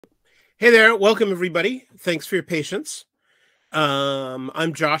Hey there, welcome everybody. Thanks for your patience.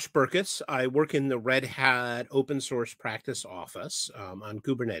 I'm Josh Berkus. I work in the Red Hat open source practice office on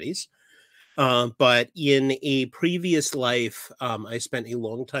Kubernetes. But in a previous life, I spent a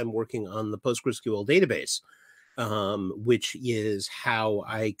long time working on the PostgreSQL database, which is how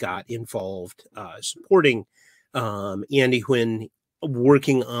I got involved supporting Andy Huynh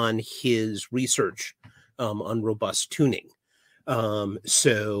working on his research on robust tuning.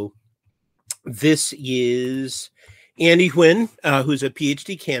 So this is Andy Huynh, who's a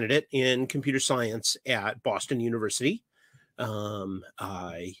PhD candidate in computer science at Boston University. And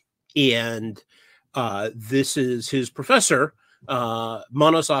this is his professor,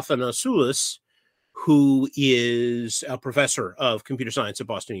 Manos Athanassoulis, who is a professor of computer science at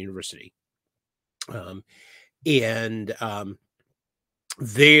Boston University.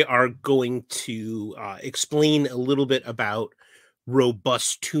 They are going to explain a little bit about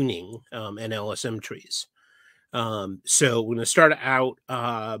robust tuning and LSM trees. So we're going to start out,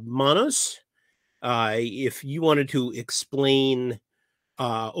 Manos, if you wanted to explain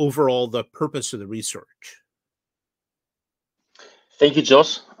overall the purpose of the research. Thank you,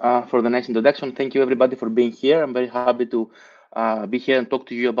 Josh, for the nice introduction. Thank you, everybody, for being here. I'm very happy to be here and talk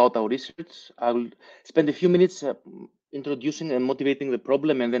to you about our research. I will spend a few minutes introducing and motivating the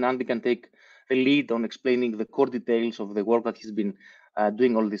problem, and then Andy can take the lead on explaining the core details of the work that he's been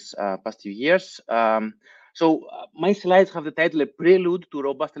doing all these past few years. So my slides have the title, A Prelude to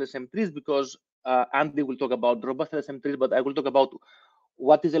Robust LSM Trees, because Andy will talk about robust LSM trees, but I will talk about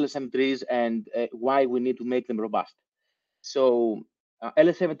what is LSM trees and why we need to make them robust. So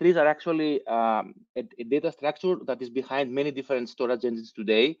LSM trees are actually a data structure that is behind many different storage engines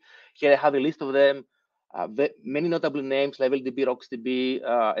today. Here I have a list of them. Many notable names: LevelDB, RocksDB,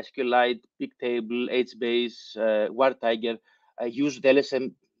 SQLite, Bigtable, HBase, WarTiger use the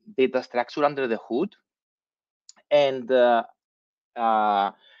LSM data structure under the hood. And the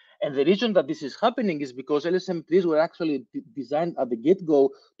reason that this is happening is because LSM trees were actually designed at the get-go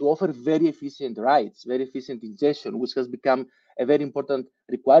to offer very efficient writes, very efficient ingestion, which has become a very important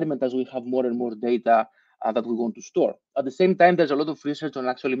requirement as we have more and more data that we want to store. At the same time, there's a lot of research on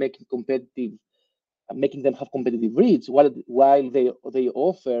actually making them have competitive reads, while they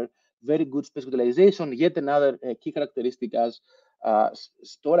offer very good space utilization. Yet another key characteristic as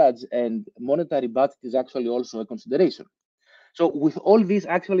storage and monetary budget is actually also a consideration. So with all this,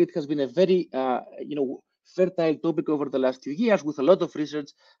 actually, it has been a very fertile topic over the last few years, with a lot of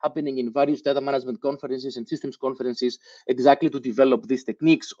research happening in various data management conferences and systems conferences, exactly to develop these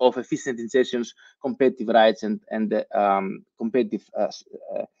techniques of efficient ingestions, competitive writes, and competitive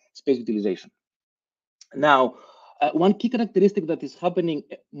space utilization. Now, one key characteristic that is happening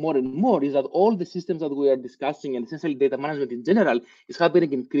more and more is that all the systems that we are discussing, and essentially data management in general, is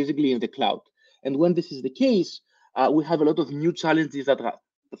happening increasingly in the cloud. And when this is the case, we have a lot of new challenges that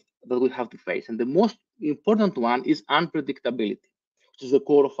we have to face. And the most important one is unpredictability, which is the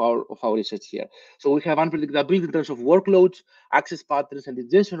core of our research here. So we have unpredictability in terms of workloads, access patterns, and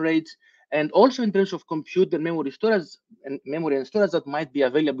ingestion rates, and also in terms of compute and memory and storage that might be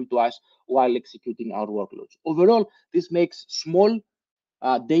available to us while executing our workloads. Overall, this makes small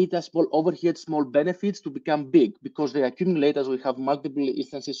data, small overhead, small benefits to become big, because they accumulate as we have multiple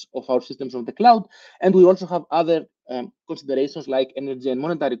instances of our systems on the cloud, and we also have other considerations like energy and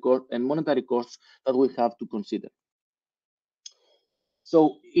monetary costs that we have to consider.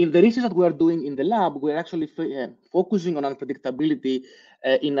 So in the research that we are doing in the lab, we're actually focusing on unpredictability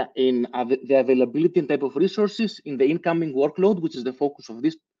in the availability and type of resources in the incoming workload, which is the focus of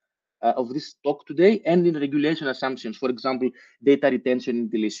this talk today, and in regulation assumptions, for example, data retention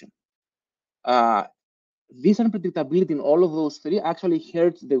and deletion. This unpredictability in all of those three actually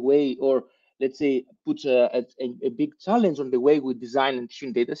hurts the way, or let's say puts a big challenge on the way we design and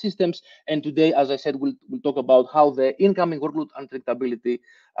tune data systems. And today, as I said, we'll talk about how the incoming workload unpredictability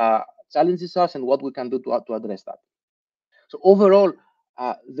challenges us and what we can do to address that. So overall,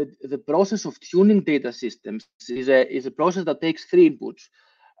 the process of tuning data systems is a process that takes three inputs: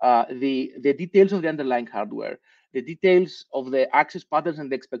 the details of the underlying hardware, the details of the access patterns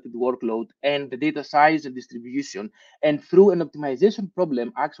and the expected workload, and the data size and distribution. And through an optimization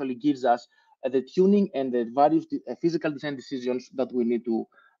problem actually gives us the tuning and the various physical design decisions that we need to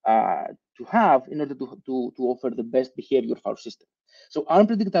have in order to offer the best behavior of our system. So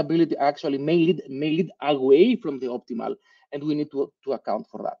unpredictability actually may lead away from the optimal, and we need to account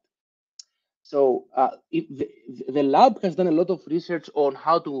for that. So the lab has done a lot of research on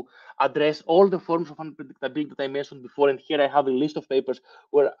how to address all the forms of unpredictability that I mentioned before. And here I have a list of papers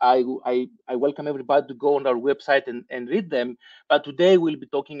where I welcome everybody to go on our website and read them. But today we'll be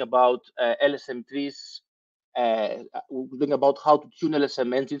talking about LSM trees, we're talking about how to tune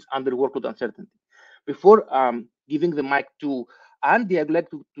LSM engines under workload uncertainty. Before giving the mic to Andy, I'd like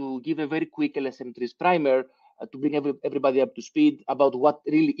to give a very quick LSM trees primer to bring everybody up to speed about what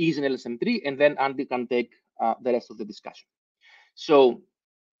really is an LSM3, and then Andy can take the rest of the discussion. So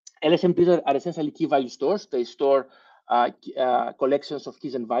LSM trees are essentially key value stores. They store collections of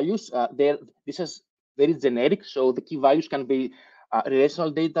keys and values. This is very generic, so the key values can be relational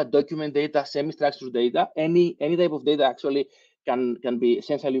data, document data, semi-structured data. Any type of data actually can be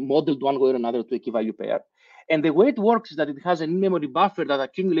essentially modeled one way or another to a key value pair. And the way it works is that it has an in-memory buffer that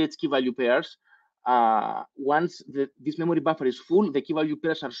accumulates key value pairs. Once this memory buffer is full, the key value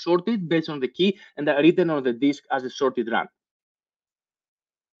pairs are sorted based on the key and are written on the disk as a sorted run.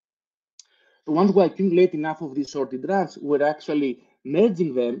 So once we accumulate enough of these sorted runs, we're actually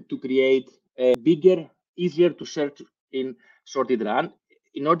merging them to create a bigger, easier to search in sorted run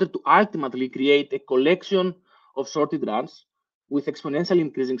in order to ultimately create a collection of sorted runs with exponentially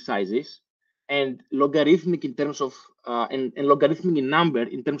increasing sizes and logarithmic in terms of and logarithmic in number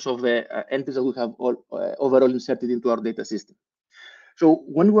in terms of the entries that we have overall inserted into our data system. So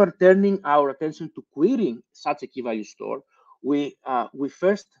when we are turning our attention to querying such a key value store, we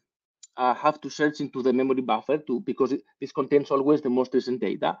first have to search into the memory buffer because this contains always the most recent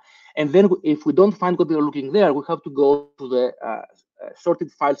data. And then if we don't find what we're looking there, we have to go to the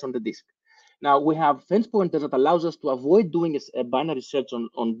sorted files on the disk. Now we have fence pointers that allows us to avoid doing a binary search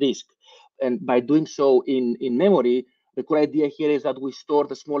on disk. And by doing so in memory, the core idea here is that we store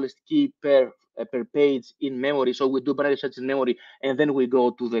the smallest key per page in memory. So we do binary search in memory, and then we go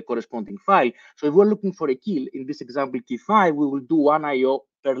to the corresponding file. So if we're looking for a key, in this example, key 5, we will do one IO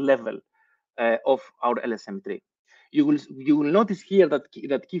per level of our LSM tree. You will notice here that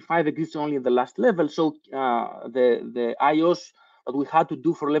key 5 exists only in the last level. So the IOs that we had to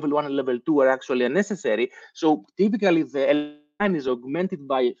do for level 1 and level 2 are actually unnecessary. So typically the LSM is augmented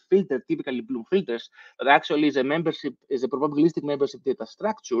by a filter, typically Bloom filters, that actually is a probabilistic membership data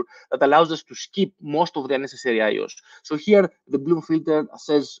structure that allows us to skip most of the unnecessary IOs. So here the Bloom filter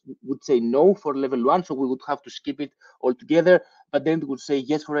would say no for level 1, so we would have to skip it altogether. But then it would say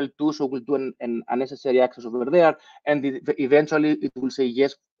yes for L2, so we'll do an unnecessary access over there, and eventually it will say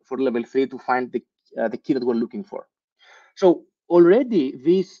yes for level 3 to find the key that we're looking for. So already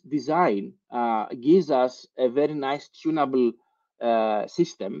this design gives us a very nice tunable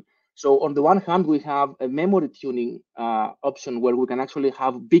system. So on the one hand, we have a memory tuning option where we can actually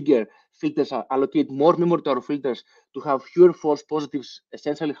have bigger filters, allocate more memory to our filters to have fewer false positives,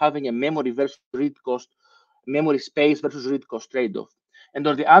 essentially having a memory versus read cost, memory space versus read cost trade-off. And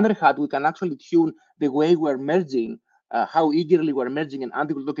on the other hand, we can actually tune the way we're merging, how eagerly we're merging, and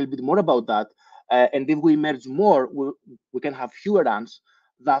Andy will talk a little bit more about that. And if we merge more, we can have fewer runs,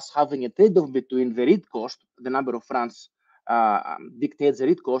 thus having a trade-off between the read cost, the number of runs dictates the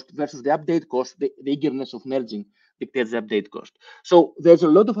read cost, versus the update cost, the eagerness of merging dictates the update cost. So there's a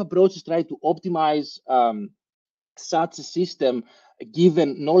lot of approaches trying to optimize such a system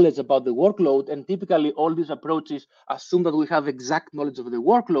given knowledge about the workload, and typically all these approaches assume that we have exact knowledge of the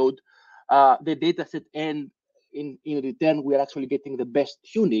workload, the data set, and in return we are actually getting the best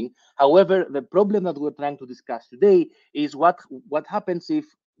tuning. However, the problem that we're trying to discuss today is what happens if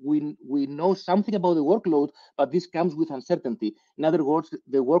we know something about the workload, but this comes with uncertainty. In other words,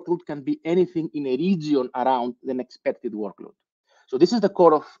 the workload can be anything in a region around the expected workload. So this is the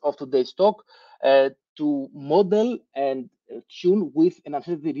core of today's talk, to model and tune with an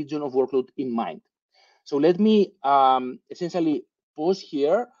uncertainty region of workload in mind. So let me essentially pause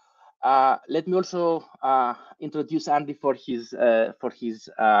here. Let me also introduce Andy for his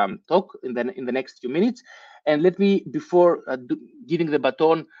talk in the next few minutes. And let me, before giving the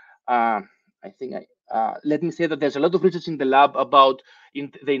baton, let me say that there's a lot of research in the lab about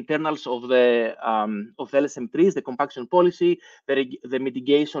the internals of the LSM trees, the compaction policy, the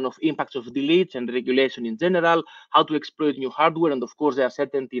mitigation of impacts of deletes and regulation in general, how to exploit new hardware, and of course the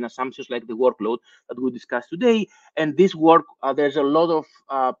uncertainty in assumptions like the workload that we discussed today. And this work, there's a lot of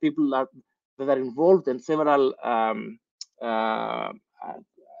people that are involved, and several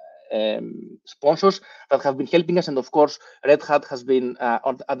sponsors that have been helping us, and of course Red Hat has been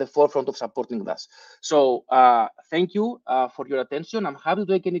at the forefront of supporting us. So thank you for your attention. I'm happy to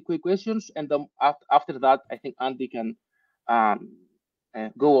take any quick questions, and after that I think Andy can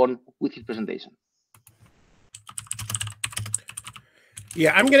go on with his presentation.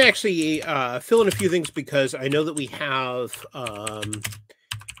 Yeah, I'm going to actually fill in a few things because I know that we have I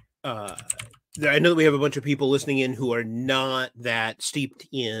know that we have a bunch of people listening in who are not that steeped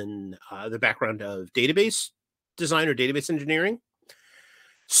in the background of database design or database engineering.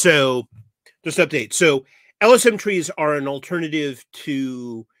 So just update. So LSM trees are an alternative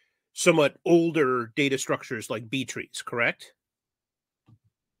to somewhat older data structures like B trees, correct?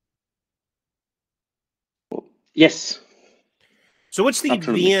 Yes. So what's the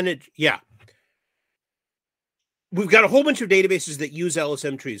Absolutely. advantage? Yeah. We've got a whole bunch of databases that use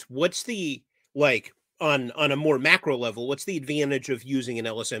LSM trees. What's the, like, on a more macro level, what's the advantage of using an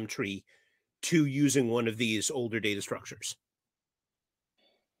LSM tree to using one of these older data structures?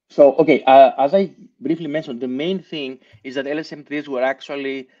 So, okay, as I briefly mentioned, the main thing is that LSM trees were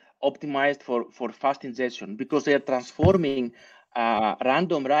actually optimized for fast ingestion because they are transforming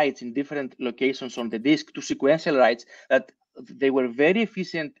random writes in different locations on the disk to sequential writes that they were very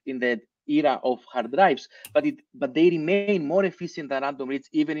efficient in the era of hard drives, but they remain more efficient than random reads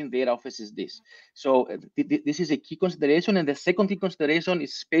even in the era of SSDs. So this is a key consideration, and the second key consideration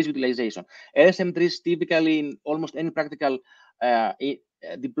is space utilization. LSM trees typically in almost any practical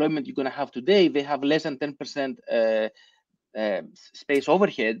deployment you're going to have today, they have less than 10% space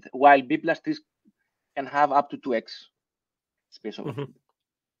overhead, while B plus trees can have up to 2x space overhead. Mm-hmm.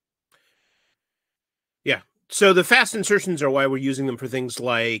 Yeah. So the fast insertions are why we're using them for things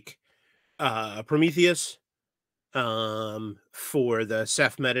like Prometheus, for the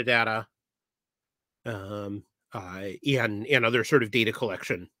Ceph metadata, and other sort of data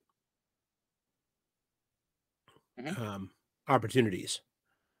collection opportunities.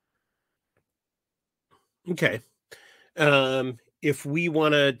 Okay. If we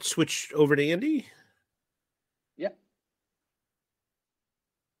want to switch over to Andy. Yeah.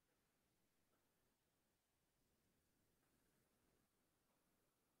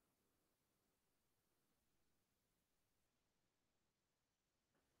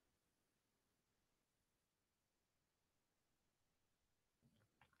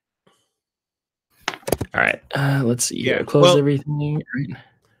 All right, let's see here. Close everything. Right.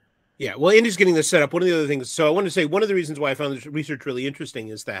 Yeah, well, Andy's getting this set up. One of the other things, so I want to say one of the reasons why I found this research really interesting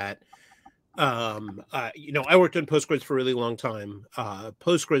is that, you know, I worked on Postgres for a really long time.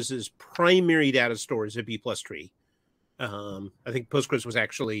 Postgres's primary data store is a B plus tree. I think Postgres was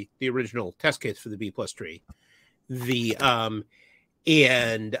actually the original test case for the B plus tree. And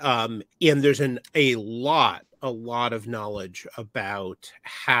there's a lot of knowledge about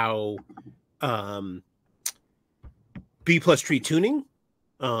how B plus tree tuning,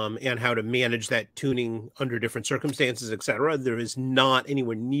 and how to manage that tuning under different circumstances, etc. There is not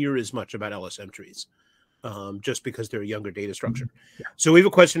anywhere near as much about LSM trees, just because they're a younger data structure. So we have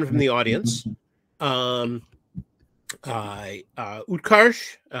a question from the audience. Utkarsh,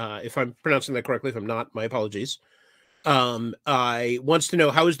 if I'm pronouncing that correctly, if I'm not, my apologies. Wants to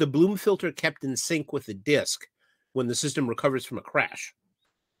know, how is the Bloom filter kept in sync with the disk when the system recovers from a crash?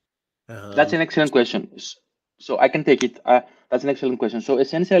 That's an excellent question. So I can take it. That's an excellent question. So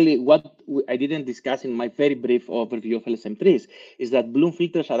essentially, what I didn't discuss in my very brief overview of LSM trees is that Bloom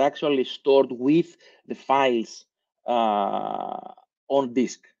filters are actually stored with the files on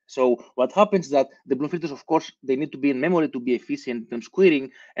disk. So what happens is that the Bloom filters, of course, they need to be in memory to be efficient in querying,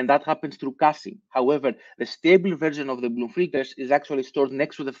 and that happens through caching. However, the stable version of the Bloom filters is actually stored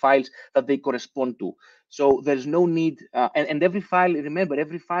next to the files that they correspond to. So there's no need, and every file, remember,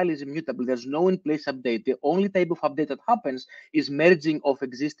 every file is immutable. There's no in-place update. The only type of update that happens is merging of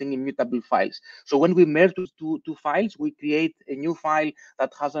existing immutable files. So when we merge two files, we create a new file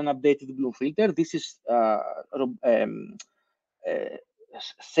that has an updated Bloom filter. This is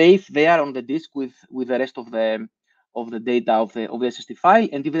safe there on the disk with the rest of the data of the SSD file.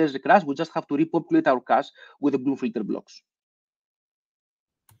 And if there's a crash, we just have to repopulate our cache with the Bloom filter blocks.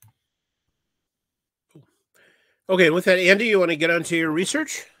 Okay, with that, Andy, you want to get onto your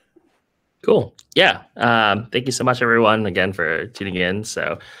research? Cool. Yeah. Thank you so much, everyone, again, for tuning in.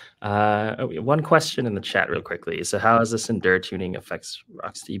 So one question in the chat real quickly. So how does this endure tuning affects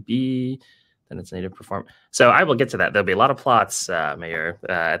RocksDB and its native performance? So I will get to that. There'll be a lot of plots, Mayor,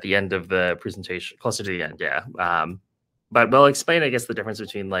 at the end of the presentation, closer to the end, yeah. But we'll explain, I guess, the difference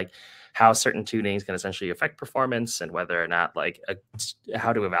between like how certain tunings can essentially affect performance and whether or not like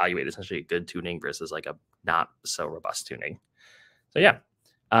how to evaluate essentially a good tuning versus like a not so robust tuning. So yeah.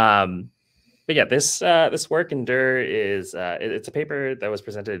 But yeah, this work Endure is it's a paper that was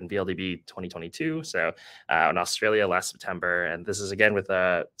presented in VLDB 2022, so in Australia last September, and this is again with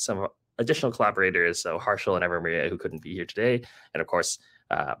some additional collaborators, so Harshal and Evimaria, who couldn't be here today, and of course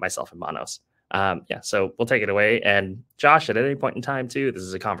myself and Manos. Yeah, so we'll take it away. And Josh, at any point in time too, this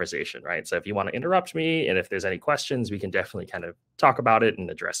is a conversation, right? So if you want to interrupt me and if there's any questions, we can definitely kind of talk about it and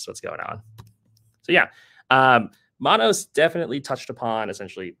address what's going on. So yeah, Manos definitely touched upon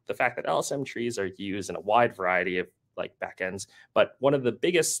essentially the fact that LSM trees are used in a wide variety of like backends. But one of the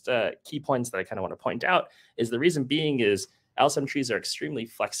biggest key points that I kind of want to point out is the reason being is LSM trees are extremely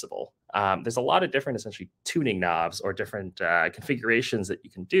flexible. There's a lot of different essentially tuning knobs or different configurations that you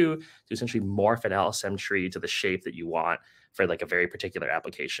can do to essentially morph an LSM tree to the shape that you want for like a very particular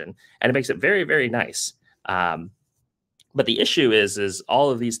application. And it makes it very, very nice. But the issue is all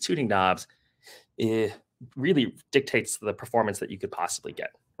of these tuning knobs really dictates the performance that you could possibly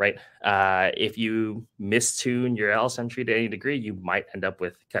get, right? If you mistune your LSM tree to any degree, you might end up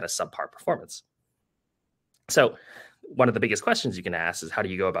with kind of subpar performance. So one of the biggest questions you can ask is how do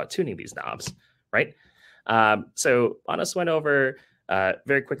you go about tuning these knobs, right? So Manos went over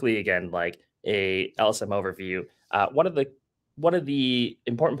very quickly again, like a LSM overview. One of the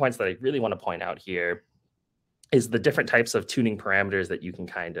important points that I really want to point out here is the different types of tuning parameters that you can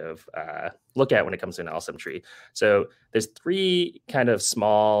kind of look at when it comes to an LSM tree. So there's three kind of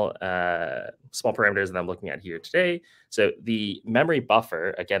small parameters that I'm looking at here today. So the memory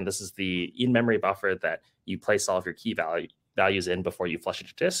buffer, again, this is the in-memory buffer that you place all of your key values in before you flush it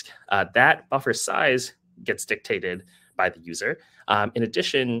to disk. That buffer size gets dictated by the user. In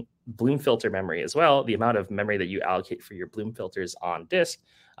addition, Bloom filter memory as well, the amount of memory that you allocate for your Bloom filters on disk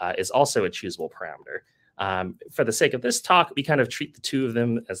is also a choosable parameter. For the sake of this talk, we kind of treat the two of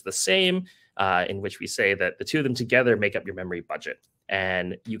them as the same, in which we say that the two of them together make up your memory budget.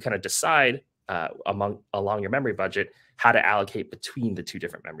 And you kind of decide along your memory budget how to allocate between the two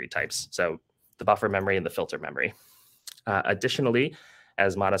different memory types. So the buffer memory and the filter memory. Additionally,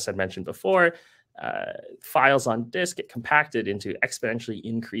 as Manos had mentioned before, files on disk get compacted into exponentially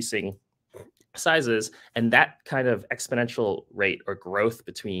increasing sizes. And that kind of exponential rate or growth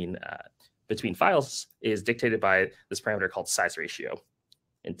between files is dictated by this parameter called size ratio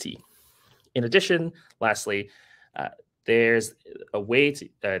in T. In addition, lastly, there's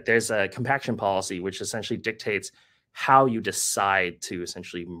a compaction policy which essentially dictates how you decide to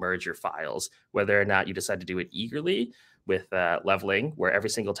essentially merge your files, whether or not you decide to do it eagerly with leveling, where every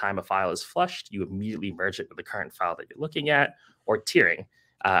single time a file is flushed, you immediately merge it with the current file that you're looking at, or tiering,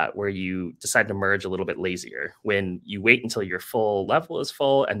 where you decide to merge a little bit lazier, when you wait until your full level is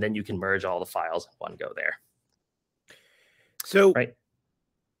full, and then you can merge all the files in one go there. So, right.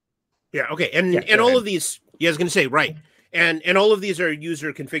 Yeah, okay. And all of these, I was going to say, right. And all of these are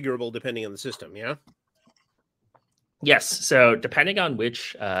user configurable depending on the system, yeah? Yes. So depending on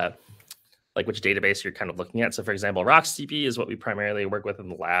which database you're kind of looking at. So for example, RocksDB is what we primarily work with in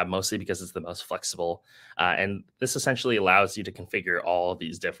the lab, mostly because it's the most flexible. And this essentially allows you to configure all of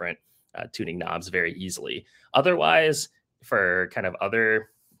these different tuning knobs very easily. Otherwise, for kind of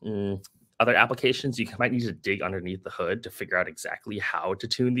other applications, you might need to dig underneath the hood to figure out exactly how to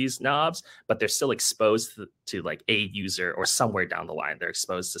tune these knobs, but they're still exposed to like a user or somewhere down the line. They're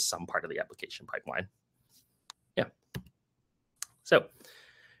exposed to some part of the application pipeline. Yeah. So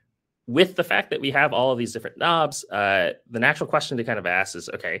with the fact that we have all of these different knobs, the natural question to kind of ask is,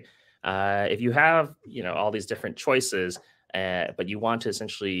 okay, if you have, all these different choices, but you want to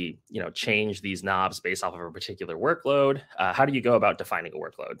essentially, change these knobs based off of a particular workload, how do you go about defining a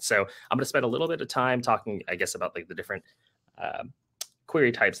workload? So I'm going to spend a little bit of time talking, I guess, about like the different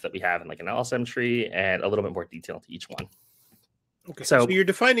query types that we have in like an LSM tree, and a little bit more detail into each one. Okay. So you're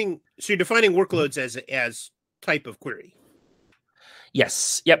defining workloads as type of query.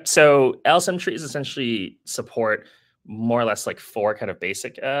 Yes. Yep. So LSM trees essentially support more or less like 4 kind of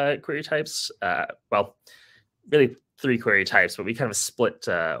basic query types. Well, really 3 query types, but we kind of split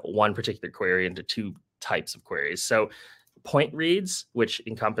one particular query into 2 types of queries. So point reads, which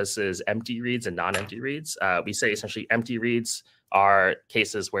encompasses empty reads and non-empty reads. We say essentially empty reads are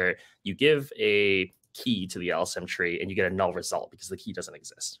cases where you give a key to the LSM tree and you get a null result because the key doesn't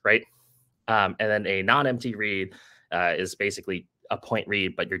exist, right? And then a non-empty read is basically a point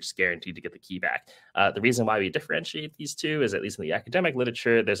read, but you're just guaranteed to get the key back. The reason why we differentiate these two is, at least in the academic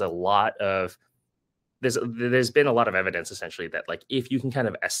literature, there's been a lot of evidence essentially that like if you can kind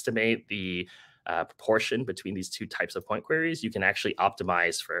of estimate the proportion between these 2 types of point queries, you can actually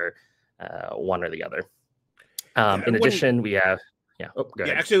optimize for one or the other. In addition, we have go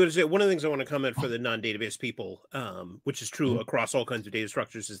ahead. Actually, one of the things I want to comment for the non-database people, which is true across all kinds of data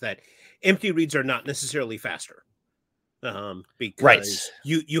structures, is that empty reads are not necessarily faster. Because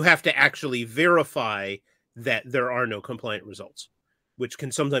you have to actually verify that there are no compliant results, which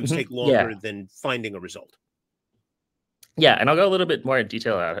can sometimes take longer than finding a result. Yeah, and I'll go a little bit more in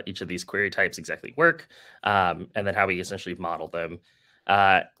detail about how each of these query types exactly work, and then how we essentially model them.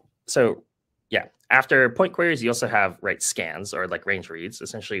 So yeah, after point queries, you also have scans or like range reads,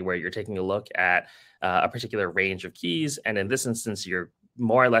 essentially where you're taking a look at a particular range of keys. And in this instance, you're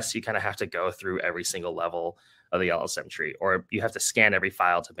more or less, you kind of have to go through every single level of the LSM tree, or you have to scan every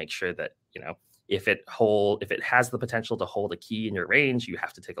file to make sure that, if it has the potential to hold a key in your range, you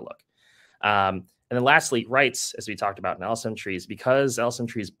have to take a look. And then lastly, writes, as we talked about in LSM trees, because LSM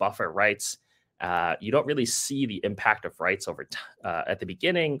trees buffer writes, you don't really see the impact of writes at the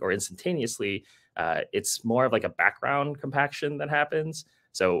beginning or instantaneously. It's more of like a background compaction that happens.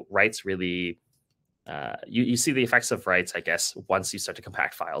 So writes really, you see the effects of writes, I guess, once you start to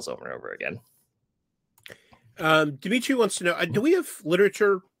compact files over and over again. Dimitri wants to know, do we have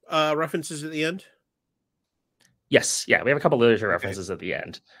literature references at the end? Yes. Yeah, we have a couple literature references at the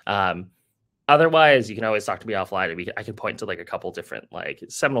end. Otherwise, you can always talk to me offline, and I can point to like a couple different like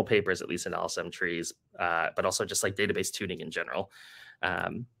seminal papers, at least in LSM trees, but also just like database tuning in general.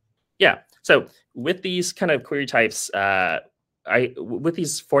 Yeah. So with these kind of query types, with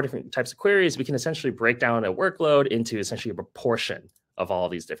these 4 different types of queries, we can essentially break down a workload into essentially a proportion of all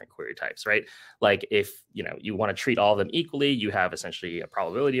these different query types, right? Like if you want to treat all of them equally, you have essentially a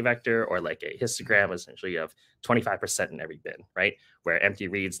probability vector or like a histogram essentially of 25% in every bin, right? Where empty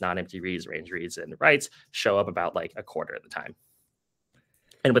reads, non-empty reads, range reads, and writes show up about like a quarter of the time.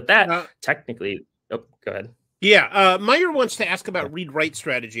 And with that, technically, oh, go ahead. Yeah, Meyer wants to ask about read-write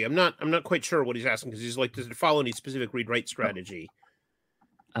strategy. I'm not quite sure what he's asking, because he's like, does it follow any specific read-write strategy?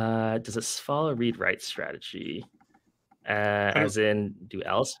 Does it follow read-write strategy? As in,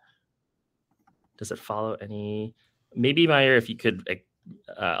 does it follow any? Maybe Meyer, if you could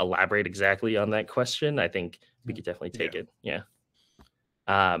elaborate exactly on that question, I think we could definitely take it. Yeah.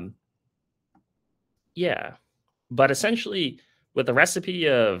 Yeah. But essentially, with the recipe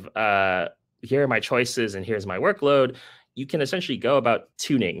of here are my choices and here's my workload, you can essentially go about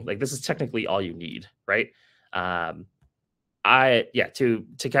tuning. Like this is technically all you need, right? To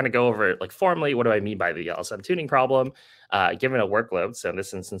kind of go over like formally, what do I mean by the LSM tuning problem? Given a workload, so in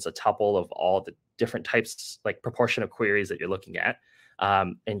this instance, a tuple of all the different types, like proportion of queries that you're looking at,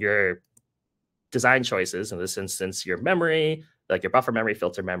 and your design choices, in this instance, your memory, like your buffer memory,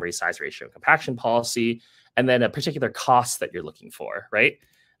 filter memory, size ratio, compaction policy, and then a particular cost that you're looking for, right?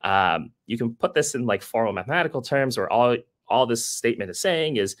 You can put this in like formal mathematical terms, where all this statement is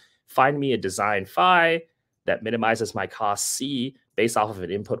saying is find me a design phi that minimizes my cost C based off of an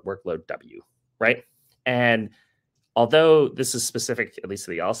input workload W, right? And although this is specific, at least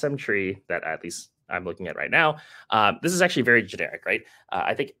to the LSM tree that at least I'm looking at right now, this is actually very generic, right?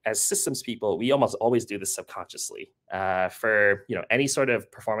 I think as systems people, we almost always do this subconsciously. For any sort of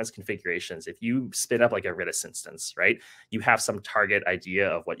performance configurations, if you spin up like a Redis instance, right, you have some target idea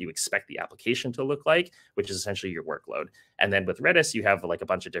of what you expect the application to look like, which is essentially your workload. And then with Redis, you have like a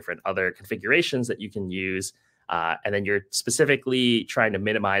bunch of different other configurations that you can use, and then you're specifically trying to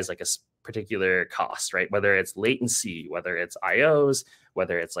minimize like a particular cost, right? Whether it's latency, whether it's IOs,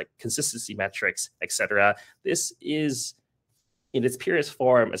 whether it's like consistency metrics, etc. This is, in its purest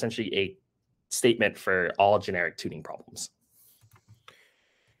form, essentially a statement for all generic tuning problems.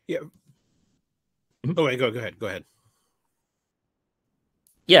 Yeah. Oh, wait, go ahead.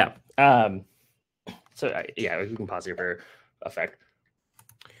 Yeah. Yeah, we can pause here for effect.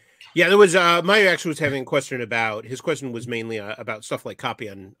 Yeah, there was Maya actually was having a question about, his question was mainly about stuff like copy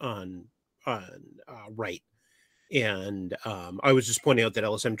on write. And I was just pointing out that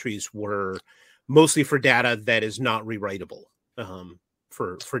LSM trees were mostly for data that is not rewritable,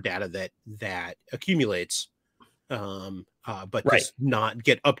 for data that accumulates, but does not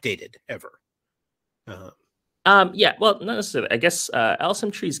get updated ever. Yeah, well, not necessarily. I guess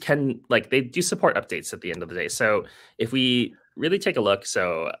LSM trees they do support updates at the end of the day. So if we really take a look,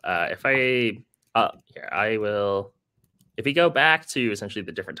 so if we go back to essentially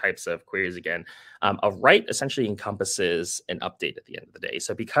the different types of queries again, a write essentially encompasses an update at the end of the day.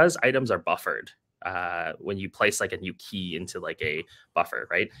 So because items are buffered, when you place like a new key into like a buffer,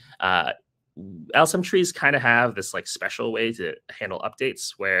 right? LSM trees kind of have this like special way to handle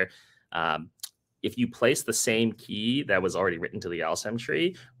updates where if you place the same key that was already written to the LSM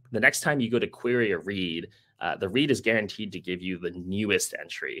tree, the next time you go to query a read, the read is guaranteed to give you the newest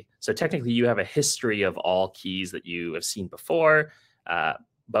entry. So technically you have a history of all keys that you have seen before,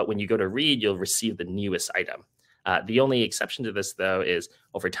 but when you go to read, you'll receive the newest item. The only exception to this, though, is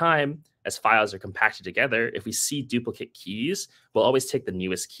over time, as files are compacted together, if we see duplicate keys, we'll always take the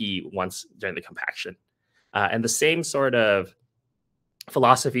newest key once during the compaction. And the same sort of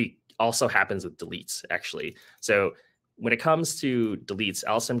philosophy also happens with deletes, actually. So when it comes to deletes,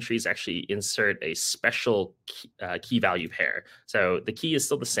 LSM trees actually insert a special key value pair. So the key is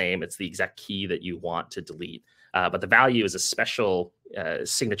still the same. It's the exact key that you want to delete. But the value is a special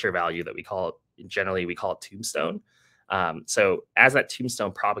signature value that we call it, generally we call it tombstone. So as that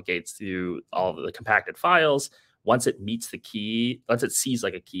tombstone propagates through all of the compacted files, once it meets the key, once it sees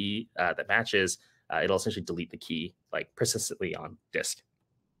like a key that matches, it'll essentially delete the key like persistently on disk.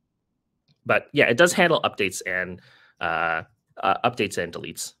 But yeah, it does handle updates and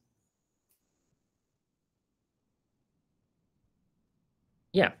deletes.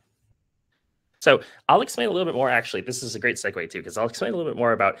 Yeah. So I'll explain a little bit more, actually. This is a great segue too, because I'll explain a little bit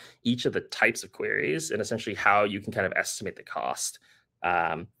more about each of the types of queries and essentially how you can kind of estimate the cost.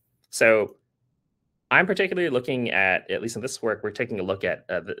 So I'm particularly looking at least in this work, we're taking a look at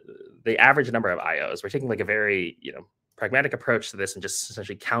the average number of IOs. We're taking like a very, pragmatic approach to this and just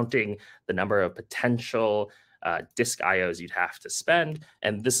essentially counting the number of potential disk IOs you'd have to spend.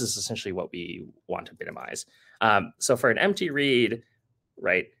 And this is essentially what we want to minimize. So for an empty read,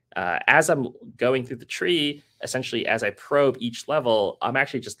 right, as I'm going through the tree, essentially as I probe each level, I'm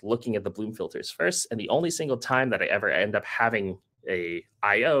actually just looking at the Bloom filters first. And the only single time that I ever end up having a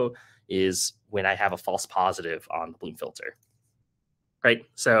IO is when I have a false positive on the Bloom filter, right?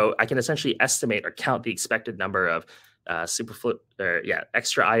 So I can essentially estimate or count the expected number of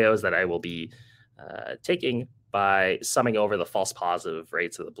extra IOs that I will be taking by summing over the false positive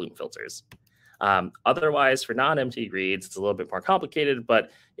rates of the Bloom filters. Otherwise, for non-empty reads, it's a little bit more complicated,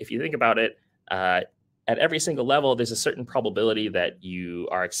 but if you think about it, at every single level, there's a certain probability that you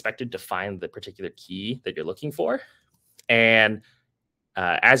are expected to find the particular key that you're looking for. And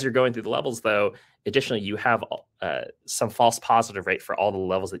as you're going through the levels, though, additionally, you have some false positive rate for all the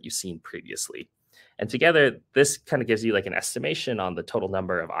levels that you've seen previously. And together, this kind of gives you like an estimation on the total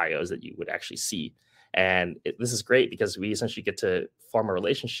number of IOs that you would actually see. And this is great because we essentially get to form a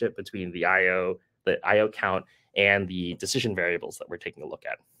relationship between the IO count and the decision variables that we're taking a look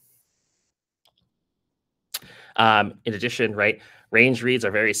at. In addition, right, range reads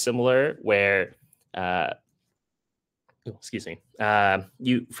are very similar where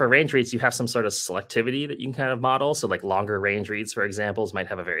for range reads, you have some sort of selectivity that you can kind of model. So like longer range reads, for example, might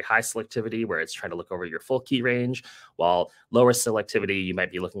have a very high selectivity where it's trying to look over your full key range, while lower selectivity, you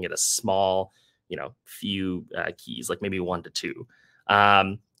might be looking at a small, few keys, like maybe 1 to 2.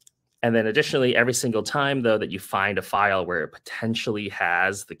 And then additionally, every single time, though, that you find a file where it potentially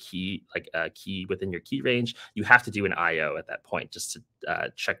has the key, like a key within your key range, you have to do an IO at that point just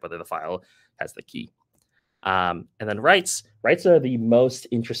to check whether the file has the key. And then writes are the most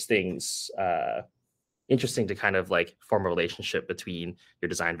interesting to kind of like form a relationship between your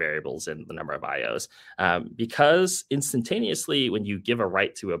design variables and the number of IOs. Because instantaneously, when you give a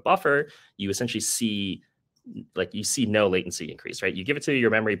write to a buffer, you essentially see no latency increase, right? You give it to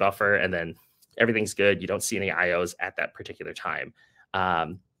your memory buffer and then everything's good. You don't see any IOs at that particular time.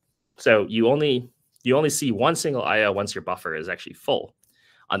 So you only see one single IO once your buffer is actually full.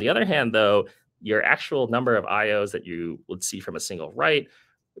 On the other hand, though, your actual number of IOs that you would see from a single write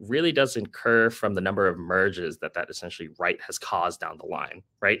really does incur from the number of merges that essentially write has caused down the line,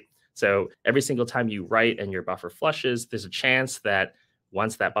 right? So every single time you write and your buffer flushes, there's a chance that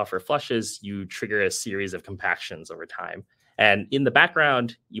once that buffer flushes, you trigger a series of compactions over time. And in the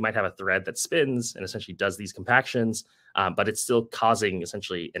background, you might have a thread that spins and essentially does these compactions, but it's still causing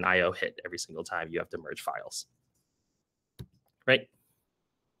essentially an IO hit every single time you have to merge files, right?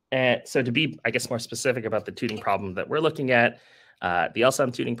 And so to be, I guess, more specific about the tuning problem that we're looking at, the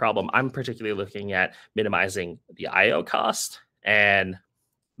LSM tuning problem, I'm particularly looking at minimizing the IO cost. And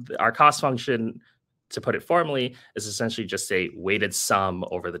our cost function, to put it formally, is essentially just a weighted sum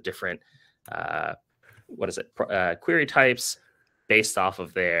over the different, query types based off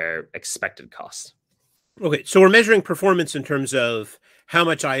of their expected cost. Okay, so we're measuring performance in terms of how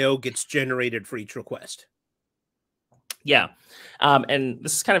much IO gets generated for each request. Yeah. And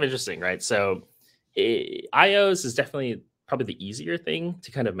this is kind of interesting, right? So IOs is definitely probably the easier thing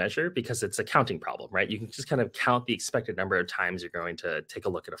to kind of measure because it's a counting problem, right? You can just kind of count the expected number of times you're going to take a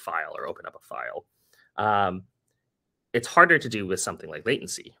look at a file or open up a file. It's harder to do with something like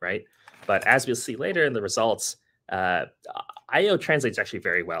latency, right? But as we'll see later in the results, IO translates actually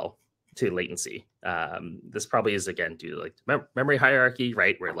very well to latency. This probably is, again, due to like memory hierarchy,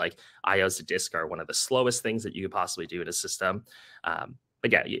 right? Where like IOs to disk are one of the slowest things that you could possibly do in a system.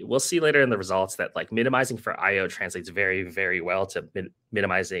 But yeah, we'll see later in the results that like minimizing for IO translates very, very well to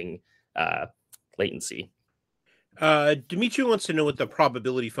minimizing latency. Dimitri wants to know what the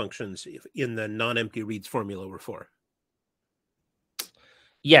probability functions in the non-empty reads formula were for.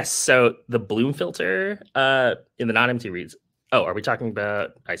 Yes. So the Bloom filter in the non-empty reads. Oh, are we talking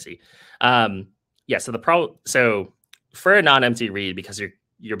about? I see. Yeah. So for a non-empty read, because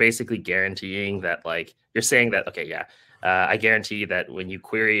you're basically guaranteeing that, like, you're saying that, okay, yeah, I guarantee that when you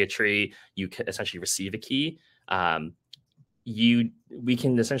query a tree, you can essentially receive a key. We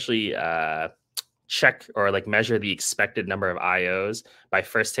can essentially check or like measure the expected number of IOs by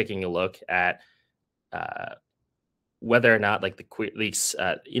first taking a look at whether or not, like,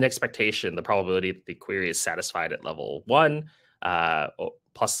 in expectation, the probability that the query is satisfied at level 1,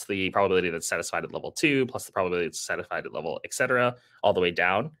 plus the probability that's satisfied at level 2, plus the probability that's satisfied at level, etc., all the way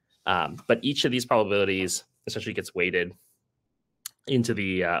down. But each of these probabilities essentially gets weighted into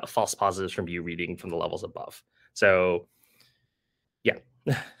the false positives from you reading from the levels above. So, yeah.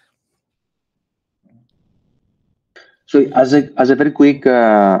 So as a very quick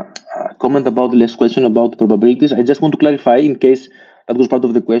comment about the last question about probabilities, I just want to clarify, in case that was part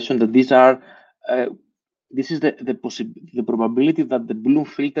of the question, that these are this is the probability that the Bloom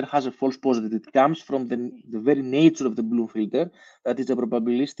filter has a false positive. It comes from the very nature of the Bloom filter, that is a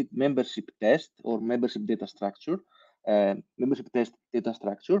probabilistic membership test or membership data structure, membership test data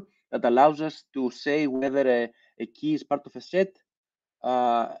structure that allows us to say whether a key is part of a set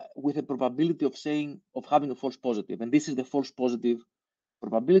with a probability of having a false positive. And this is the false positive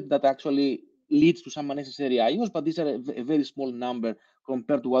probability that actually leads to some unnecessary IOs, but these are a very small number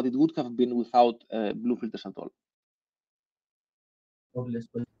compared to what it would have been without Bloom filters at all.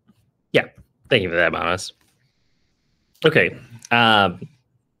 Yeah, thank you for that, Manos. Okay,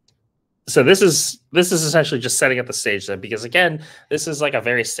 so this is essentially just setting up the stage then, because again, this is like a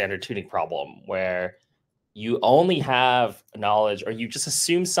very standard tuning problem where you only have knowledge, or you just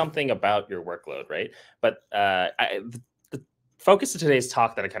assume something about your workload, right? But the focus of today's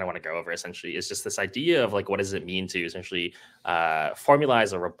talk that I kind of want to go over essentially is just this idea of, like, what does it mean to essentially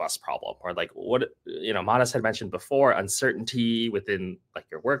formalize a robust problem, or like what, you know, Manos had mentioned before, uncertainty within like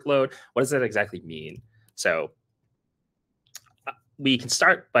your workload. What does that exactly mean? So we can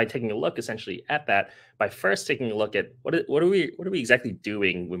start by taking a look essentially at that by first taking a look at what are we exactly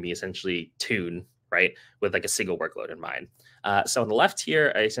doing when we essentially tune, right, with like a single workload in mind. So on the left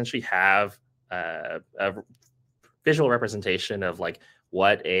here, I essentially have a visual representation of like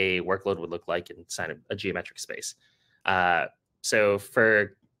what a workload would look like inside of a geometric space. So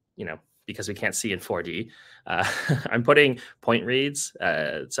for, you know, because we can't see in 4D, I'm putting point reads,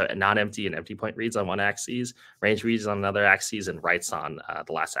 so non-empty and empty point reads on one axis, range reads on another axis, and writes on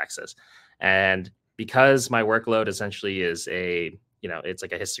the last axis. And because my workload essentially is a, you know, it's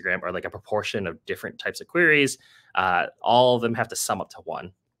like a histogram or like a proportion of different types of queries, all of them have to sum up to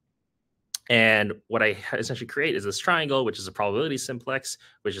 1. And what I essentially create is this triangle, which is a probability simplex,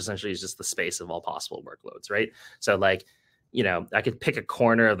 which essentially is just the space of all possible workloads, right? So like, you know, I could pick a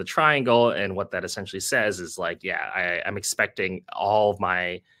corner of the triangle, and what that essentially says is like, yeah, I'm expecting all of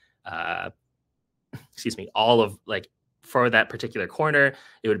my, all of, like, for that particular corner,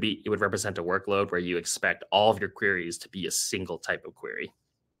 it would represent a workload where you expect all of your queries to be a single type of query.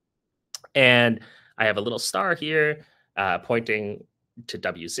 And I have a little star here pointing to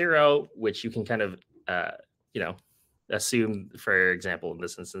W0, which you can kind of, you know, assume, for example, in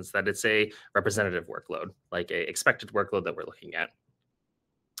this instance, that it's a representative workload, like a expected workload that we're looking at.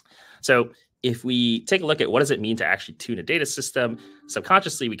 So if we take a look at what does it mean to actually tune a data system,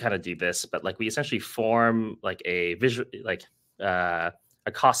 subconsciously we kind of do this, but like we essentially form like a visual, like a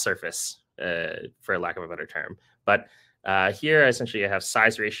cost surface, for lack of a better term. But here essentially I have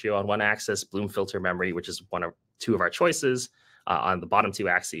size ratio on one axis, Bloom filter memory, which is one of 2 of our choices on the bottom 2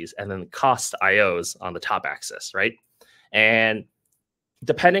 axes, and then cost IOs on the top axis, right? And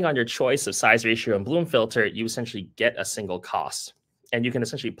depending on your choice of size ratio and Bloom filter, you essentially get a single cost. And you can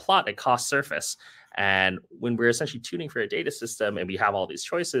essentially plot a cost surface. And when we're essentially tuning for a data system and we have all these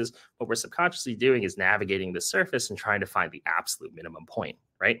choices, what we're subconsciously doing is navigating the surface and trying to find the absolute minimum point,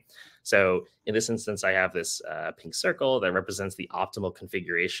 right? So in this instance, I have this pink circle that represents the optimal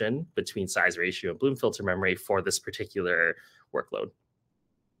configuration between size ratio and Bloom filter memory for this particular workload.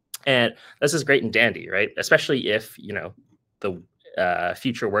 And this is great and dandy, right? Especially if, you know, the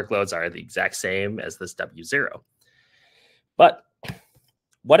future workloads are the exact same as this W0. But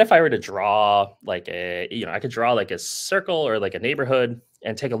what if I were to draw like a, you know, I could draw like a circle or like a neighborhood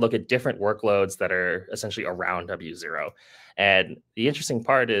and take a look at different workloads that are essentially around W0. And the interesting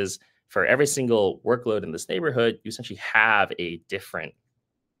part is, for every single workload in this neighborhood, you essentially have a different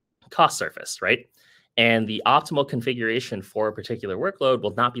cost surface, right? And the optimal configuration for a particular workload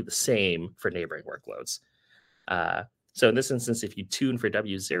will not be the same for neighboring workloads. So in this instance, if you tune for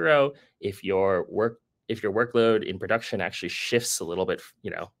W0, if your if your workload in production actually shifts a little bit,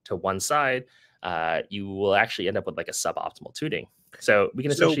 to one side, you will actually end up with like a suboptimal tuning. So we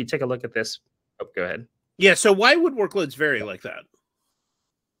can essentially take a look at this. Oh, go ahead. Yeah. So why would workloads vary like that?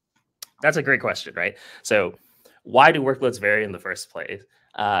 That's a great question, right? So why do workloads vary in the first place?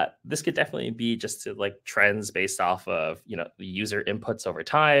 This could definitely be just to like trends based off of, the user inputs over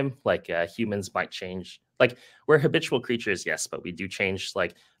time. Like humans might change, like we're habitual creatures, yes, but we do change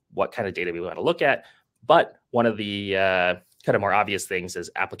like what kind of data we want to look at. But one of the kind of more obvious things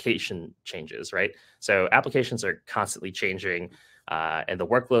is application changes, right? So applications are constantly changing. And the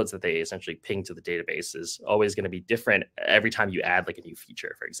workloads that they essentially ping to the database is always going to be different every time you add like a new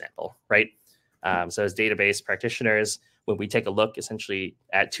feature, for example, right? So as database practitioners, when we take a look essentially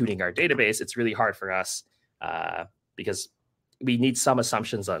at tuning our database, it's really hard for us because we need some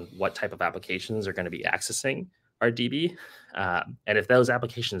assumptions on what type of applications are going to be accessing our DB. And if those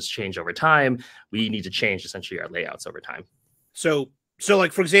applications change over time, we need to change essentially our layouts over time. So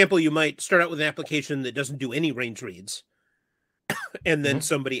like, for example, you might start out with an application that doesn't do any range reads. And then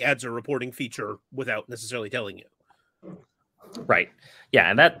somebody adds a reporting feature without necessarily telling you. Right. Yeah.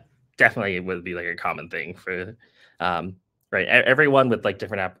 And that definitely would be like a common thing for, right. Everyone with like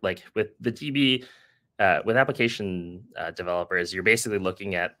different like with the DB, with application developers, you're basically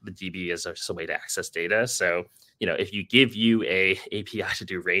looking at the DB as just a way to access data. So, if you give you a API to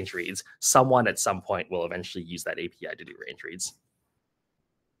do range reads, someone at some point will eventually use that API to do range reads.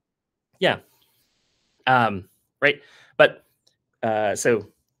 Yeah. Right. But so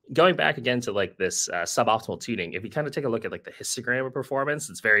going back again to like this suboptimal tuning, if we kind of take a look at like the histogram of performance,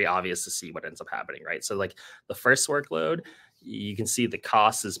 it's very obvious to see what ends up happening, right? So like the first workload, you can see the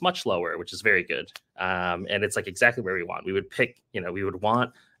cost is much lower, which is very good. And it's like exactly where we want. We would pick, we would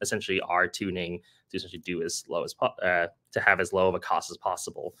want essentially our tuning to essentially do as low as to have as low of a cost as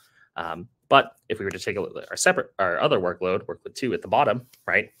possible. But if we were to take a look at our other workload 2 at the bottom,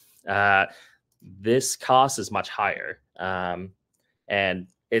 right? This cost is much higher. And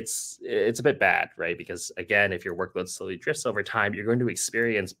it's a bit bad, right? Because again, if your workload slowly drifts over time, you're going to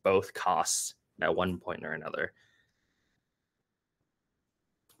experience both costs at one point or another.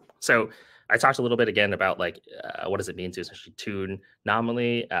 So I talked a little bit again about like what does it mean to essentially tune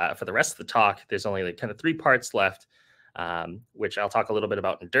nominally. For the rest of the talk, there's only like kind of 3 parts left, which I'll talk a little bit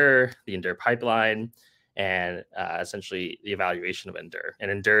about Endure, the Endure pipeline, and essentially the evaluation of Endure. And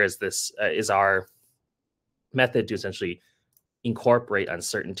Endure is our method to essentially incorporate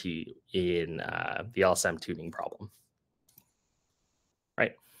uncertainty in the LSM tuning problem.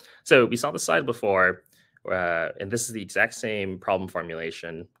 Right. So we saw the slide before, and this is the exact same problem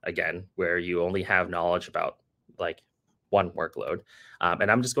formulation again, where you only have knowledge about like one workload.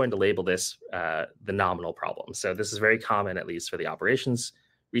 And I'm just going to label this the nominal problem. So this is very common, at least for the operations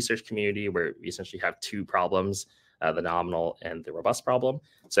research community, where we essentially have 2 problems, the nominal and the robust problem.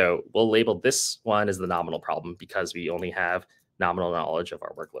 So we'll label this one as the nominal problem because we only have nominal knowledge of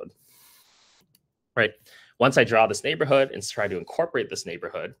our workload. Right. Once I draw this neighborhood and try to incorporate this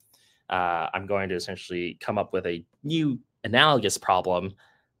neighborhood, I'm going to essentially come up with a new analogous problem,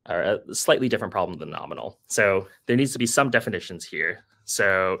 or a slightly different problem than nominal. So there needs to be some definitions here.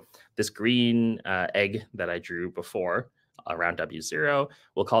 So this green egg that I drew before around W0,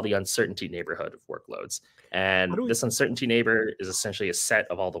 we'll call the uncertainty neighborhood of workloads. And this uncertainty neighbor is essentially a set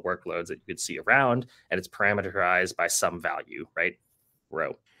of all the workloads that you could see around, and it's parameterized by some value, right?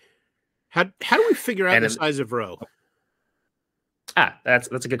 Rho. How do we figure out the size of rho? That's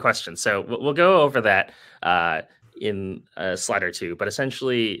a good question. So we'll go over that in a slide or 2, but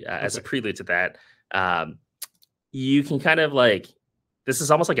essentially as a prelude to that, you can kind of like, this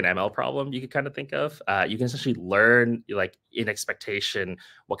is almost like an ML problem you could kind of think of. You can essentially learn like in expectation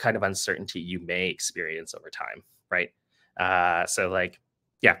what kind of uncertainty you may experience over time, right? So like,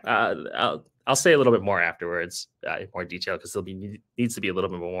 yeah, I'll say a little bit more afterwards in more detail, because there'll needs to be a little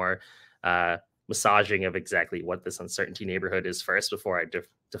bit more massaging of exactly what this uncertainty neighborhood is first before I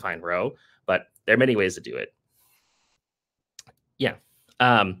define rho. But there are many ways to do it. Yeah.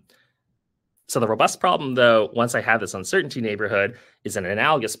 So the robust problem, though, once I have this uncertainty neighborhood, is an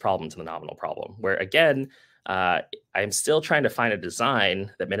analogous problem to the nominal problem, where again, I'm still trying to find a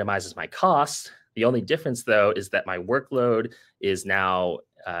design that minimizes my cost. The only difference, though, is that my workload is now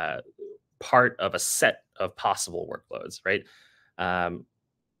part of a set of possible workloads, right?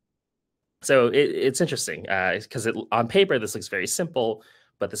 So it's interesting because on paper, this looks very simple,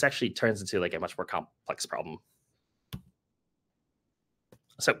 but this actually turns into like a much more complex problem.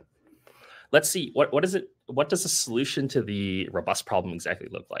 So let's see, what does a solution to the robust problem exactly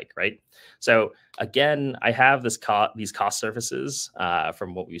look like, right? So again, I have these cost surfaces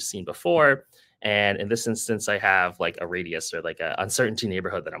from what we've seen before, And in this instance, I have like a radius or like an uncertainty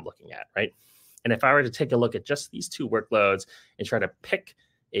neighborhood that I'm looking at, right? And if I were to take a look at just these two workloads and try to pick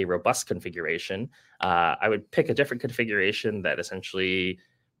a robust configuration, I would pick a different configuration that essentially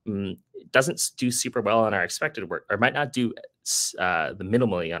doesn't do super well on our expected work, or might not do the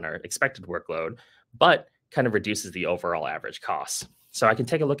minimally on our expected workload, but kind of reduces the overall average cost. So I can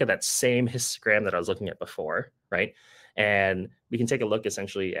take a look at that same histogram that I was looking at before, right? And we can take a look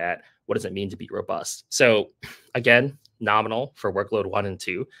essentially at what does it mean to be robust. So again, nominal for workload 1 and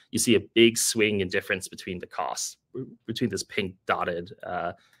 2, you see a big swing in difference between the costs, between this pink dotted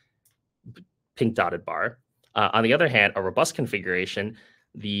bar. On the other hand, a robust configuration,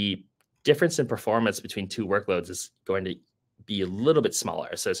 the difference in performance between two workloads is going to be a little bit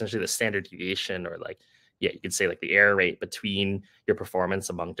smaller. So essentially the standard deviation, or like, yeah, you could say like the error rate between your performance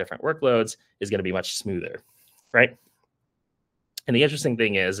among different workloads is going to be much smoother, right? And the interesting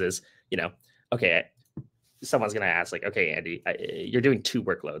thing is, you know, okay, someone's going to ask like, okay, Andy, you're doing two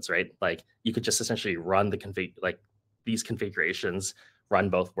workloads, right? Like you could just essentially run the these configurations, run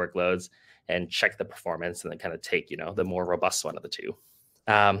both workloads and check the performance and then kind of take, you know, the more robust one of the two.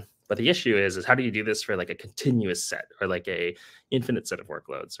 But the issue is how do you do this for like a continuous set or like a infinite set of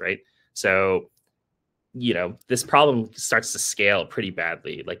workloads, right? So, you know, this problem starts to scale pretty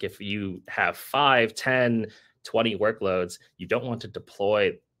badly. Like if you have 5, 10, 20 workloads, you don't want to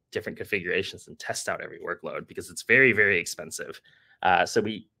deploy different configurations and test out every workload because it's very, very expensive. So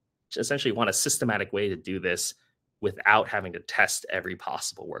we essentially want a systematic way to do this without having to test every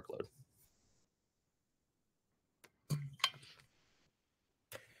possible workload.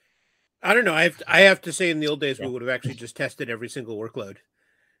 I don't know. I have to say, in the old days, we would have actually just tested every single workload.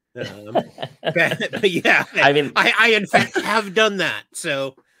 But yeah, I mean, I in fact have done that.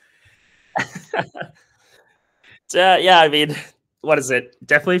 So, yeah, I mean, what is it?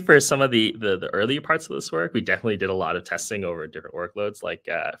 Definitely for some of the early parts of this work, we definitely did a lot of testing over different workloads. Like,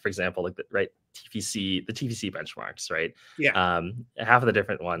 for example, like the TPC benchmarks, right? Yeah. Half of the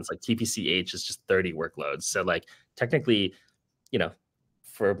different ones, like TPC-H, is just 30 workloads. So, like, technically, you know,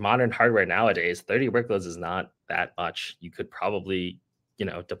 for modern hardware nowadays, 30 workloads is not that much. You could probably, you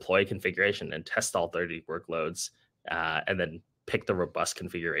know, deploy configuration and test all 30 workloads, and then pick the robust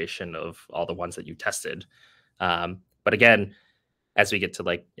configuration of all the ones that you tested. But again, as we get to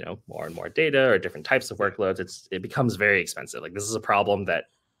like, you know, more and more data or different types of workloads, it becomes very expensive. Like this is a problem that,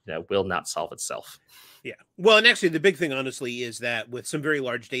 you know, will not solve itself. Yeah. Well, and actually the big thing, honestly, is that with some very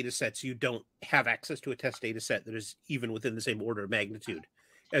large data sets, you don't have access to a test data set that is even within the same order of magnitude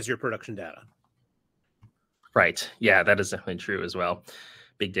as your production data. Right. Yeah, that is definitely true as well.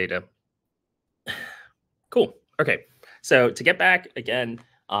 Big data. Cool. Okay. So to get back again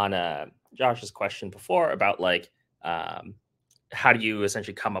on Josh's question before about like, how do you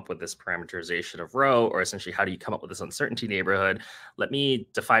essentially come up with this parameterization of rho, or essentially how do you come up with this uncertainty neighborhood? Let me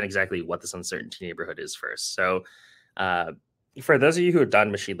define exactly what this uncertainty neighborhood is first. So for those of you who have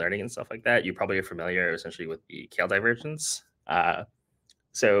done machine learning and stuff like that, you probably are familiar essentially with the Kale divergence.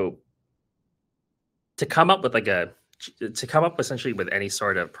 So to come up with essentially with any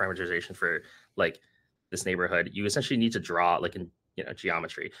sort of parameterization for like this neighborhood, you essentially need to draw like in, you know,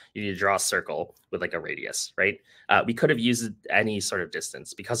 geometry. You need to draw a circle with like a radius, right? We could have used any sort of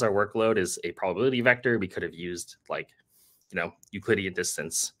distance because our workload is a probability vector. We could have used like, you know, Euclidean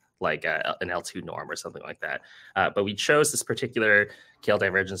distance, like an L2 norm or something like that. But we chose this particular Kale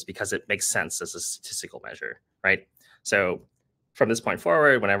divergence because it makes sense as a statistical measure, right? So from this point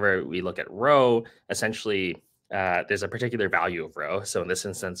forward, whenever we look at rho, essentially there's a particular value of rho. So in this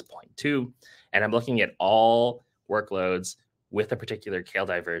instance, 0.2, and I'm looking at all workloads with a particular Kale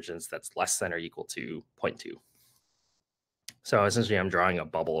divergence that's less than or equal to 0.2. So essentially, I'm drawing a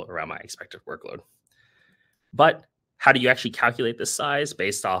bubble around my expected workload. But how do you actually calculate this size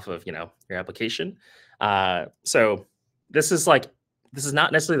based off of, you know, your application? So this is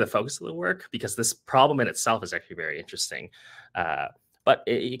not necessarily the focus of the work because this problem in itself is actually very interesting. But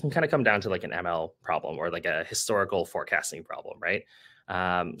it can kind of come down to like an ML problem or like a historical forecasting problem, right?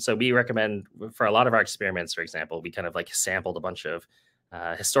 So we recommend for a lot of our experiments, for example, we kind of like sampled a bunch of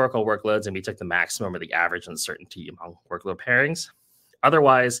historical workloads and we took the maximum or the average uncertainty among workload pairings.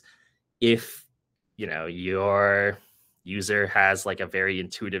 Otherwise, if, you know, your user has like a very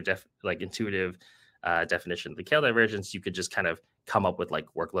intuitive definition of the Kale divergence, you could just kind of come up with like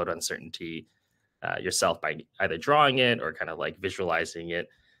workload uncertainty yourself by either drawing it or kind of like visualizing it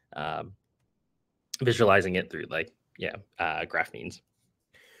through like, graph means.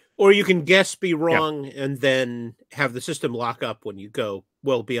 Or you can guess, be wrong, and then have the system lock up when you go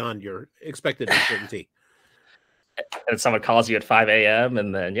well beyond your expected uncertainty. and someone calls you at 5 a.m.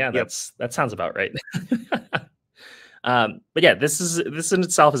 and then Yep. that sounds about right. But yeah, this in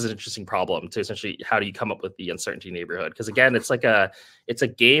itself is an interesting problem to essentially how do you come up with the uncertainty neighborhood? Because again, it's a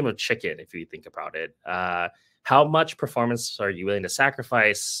game of chicken if you think about it. How much performance are you willing to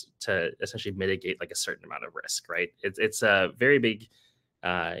sacrifice to essentially mitigate like a certain amount of risk, right? It's a very big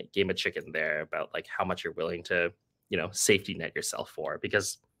game of chicken there about like how much you're willing to, safety net yourself for,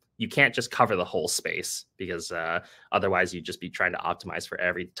 because you can't just cover the whole space, because otherwise you'd just be trying to optimize for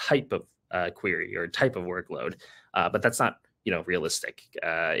every type of query or type of workload. But that's not, realistic.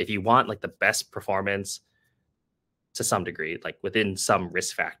 If you want like the best performance to some degree, like within some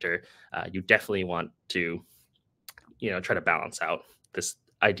risk factor, you definitely want to, try to balance out this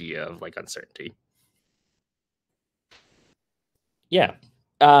idea of like uncertainty. Yeah.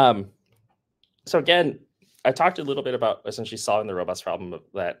 So again, I talked a little bit about essentially solving the robust problem of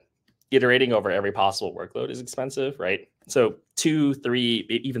that iterating over every possible workload is expensive, right? So 2, 3,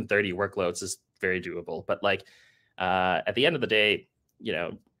 even 30 workloads is very doable. But like at the end of the day,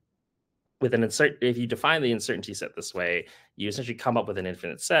 with if you define the uncertainty set this way, you essentially come up with an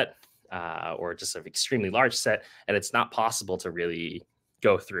infinite set or just an extremely large set, and it's not possible to really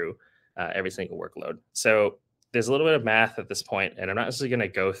go through every single workload. So there's a little bit of math at this point, and I'm not necessarily going to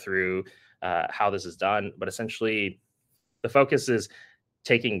go through how this is done, but essentially the focus is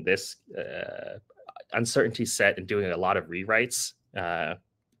taking this uncertainty set and doing a lot of rewrites over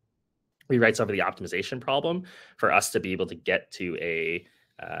the optimization problem for us to be able to get to a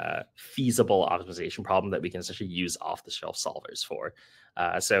feasible optimization problem that we can essentially use off-the-shelf solvers for.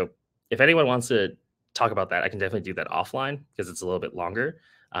 So if anyone wants to talk about that, I can definitely do that offline because it's a little bit longer.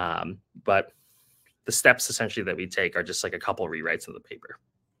 But the steps essentially that we take are just like a couple rewrites of the paper.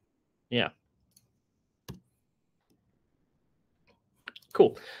 Yeah.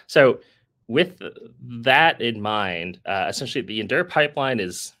 Cool. So with that in mind, essentially the Endure pipeline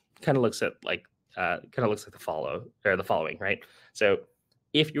kind of looks like the following, right? So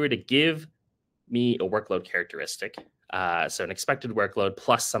if you were to give me a workload characteristic, so an expected workload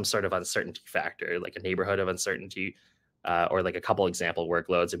plus some sort of uncertainty factor, like a neighborhood of uncertainty, or like a couple example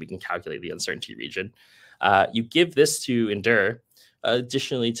workloads, and we can calculate the uncertainty region. You give this to Endure,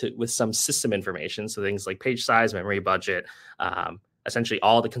 additionally with some system information, so things like page size, memory budget, essentially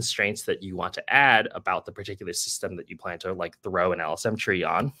all the constraints that you want to add about the particular system that you plan to like throw an LSM tree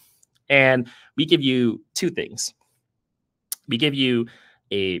on. And we give you two things. We give you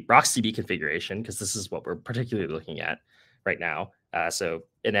a RocksDB configuration, because this is what we're particularly looking at right now. So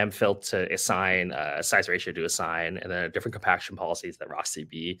an mfilter to assign, a size ratio to assign, and then different compaction policies that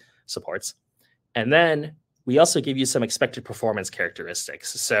RocksDB supports. And then we also give you some expected performance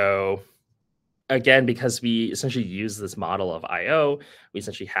characteristics. So again, because we essentially use this model of I/O, we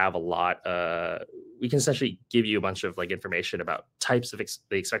essentially have a lot. We can essentially give you a bunch of like information about types of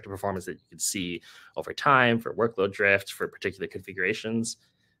the expected performance that you can see over time for workload drift, for particular configurations,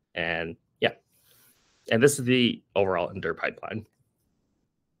 and yeah. And this is the overall Endure pipeline.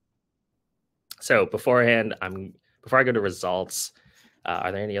 So before I go to results,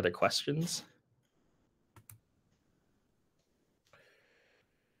 are there any other questions?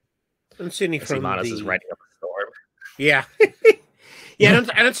 I don't see any from Manos is writing up a storm. Yeah. Yeah,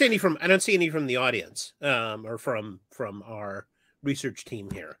 I don't see any from the audience, or from our research team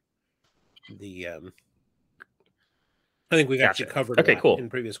here. I think we've actually covered in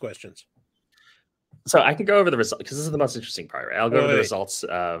previous questions. So I can go over the results, because this is the most interesting part, right? I'll go over the results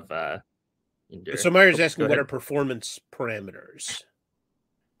of Endure. So Meyer's asking, what are performance parameters?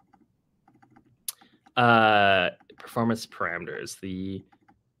 Performance parameters.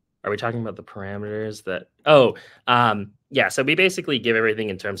 Are we talking about the parameters that? Yeah. So we basically give everything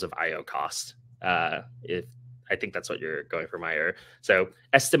in terms of I/O cost. If I think that's what you're going for, Meyer. So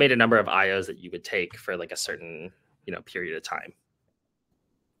estimated number of I/Os that you would take for like a certain period of time.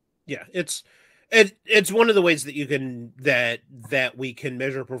 Yeah, it's one of the ways that you can that we can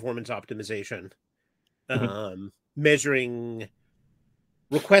measure performance optimization. Measuring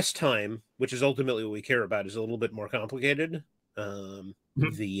request time, which is ultimately what we care about, is a little bit more complicated.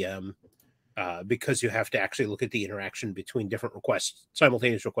 Because you have to actually look at the interaction between different requests,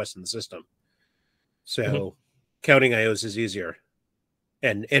 simultaneous requests in the system. So counting IOs is easier,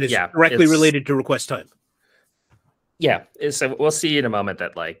 and is directly related to request time. Yeah, so we'll see in a moment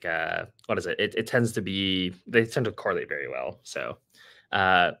that like what is it? They tend to correlate very well. So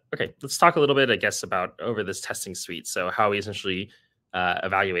okay, let's talk a little bit, I guess, about over this testing suite. So how we essentially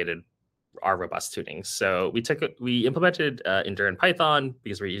evaluated our robust tuning. So we implemented Endure in Python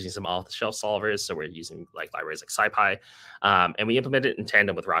because we're using some off-the-shelf solvers. So we're using like libraries like SciPy, and we implemented it in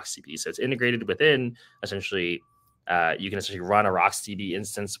tandem with RocksDB. So it's integrated within essentially you can essentially run a RocksDB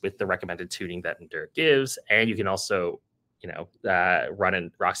instance with the recommended tuning that Endure gives, and you can also, run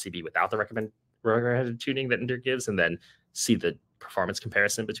in RocksDB without the recommended tuning that Endure gives, and then see the performance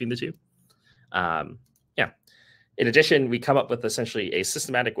comparison between the two. In addition, we come up with essentially a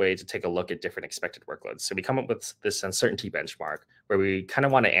systematic way to take a look at different expected workloads. So we come up with this uncertainty benchmark where we kind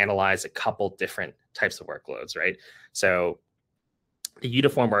of want to analyze a couple different types of workloads, right? So the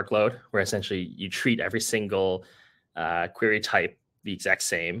uniform workload, where essentially you treat every single query type the exact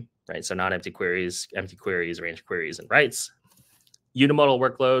same, right? So non-empty queries, empty queries, range queries, and writes. Unimodal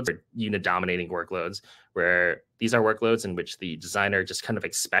workloads or unit dominating workloads, where these are workloads in which the designer just kind of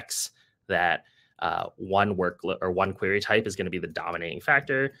expects that one workload or one query type is going to be the dominating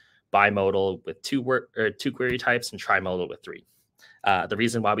factor. Bimodal with two query types, and trimodal with 3. The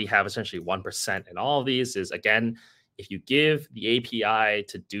reason why we have essentially 1% in all of these is, again, if you give the API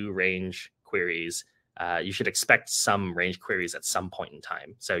to do range queries, you should expect some range queries at some point in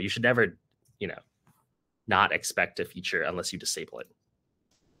time. So you should never, not expect a feature unless you disable it.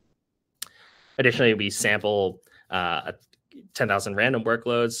 Additionally, we sample 10,000 random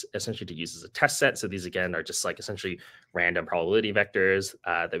workloads essentially to use as a test set. So these, again, are just like essentially random probability vectors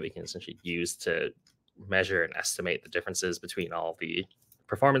that we can essentially use to measure and estimate the differences between all the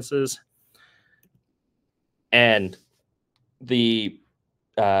performances. And the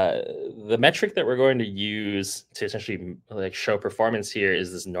metric that we're going to use to essentially like show performance here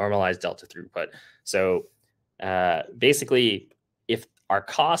is this normalized delta throughput. So basically, if our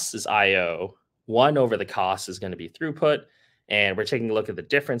cost is IO, 1 over the cost is going to be throughput. And we're taking a look at the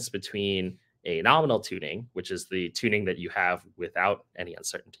difference between a nominal tuning, which is the tuning that you have without any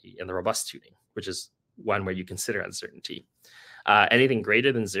uncertainty, and the robust tuning, which is one where you consider uncertainty. Anything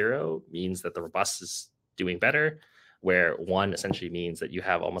greater than 0 means that the robust is doing better, where 1 essentially means that you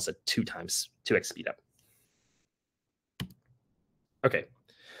have almost a 2x speed up. Okay,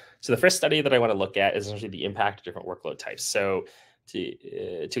 so the first study that I want to look at is essentially the impact of different workload types. So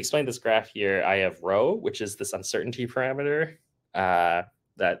to explain this graph here, I have rho, which is this uncertainty parameter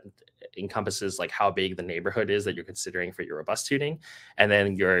that encompasses like how big the neighborhood is that you're considering for your robust tuning, and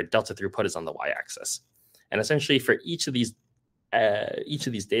then your delta throughput is on the y-axis. And essentially, for each of these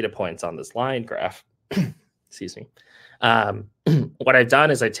data points on this line graph, excuse me, what I've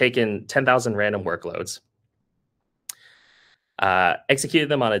done is I've taken 10,000 random workloads, executed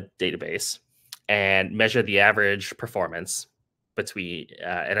them on a database, and measured the average performance between,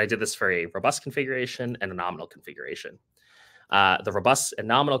 and I did this for a robust configuration and a nominal configuration. The robust and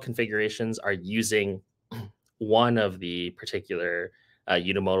nominal configurations are using one of the particular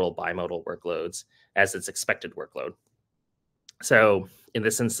unimodal bimodal workloads as its expected workload. So in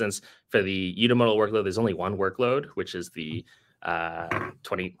this instance, for the unimodal workload, there's only one workload, which is the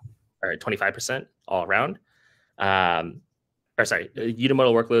 25% all around. Unimodal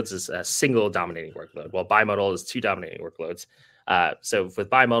workloads is a single dominating workload, while bimodal is 2 dominating workloads. So with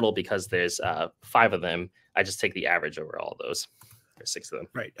bimodal, because there's 5 of them, I just take the average over all of those. There's 6 of them.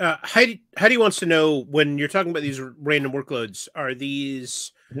 Right. Heidi wants to know, when you're talking about these random workloads, are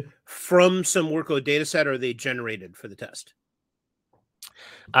these from some workload data set, or are they generated for the test?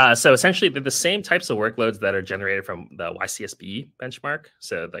 So essentially, they're the same types of workloads that are generated from the YCSB benchmark.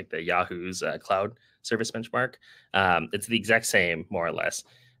 So like the Yahoo's cloud service benchmark. It's the exact same, more or less.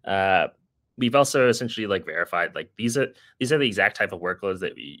 We've also essentially like verified like these are the exact type of workloads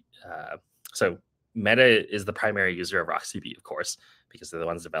that we. So Meta is the primary user of RocksDB, of course, because they're the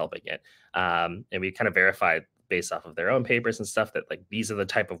ones developing it. And we kind of verified based off of their own papers and stuff that like these are the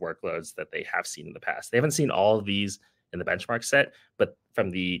type of workloads that they have seen in the past. They haven't seen all of these in the benchmark set, but from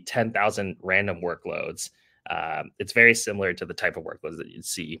the 10,000 random workloads, it's very similar to the type of workloads that you'd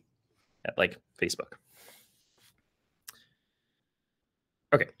see at like Facebook.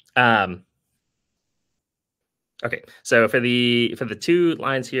 Okay. Okay. So for the 2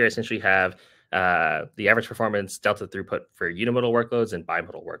 lines here, I essentially have the average performance, delta throughput for unimodal workloads and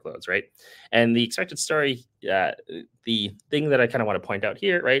bimodal workloads, right? And the expected story, the thing that I kind of want to point out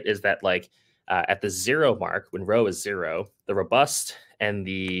here, right, is that like at the 0 mark, when rho is 0, the robust and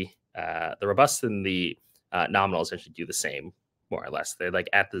the nominal essentially do the same, more or less. They're like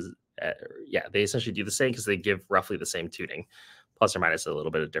at the they essentially do the same because they give roughly the same tuning, plus or minus a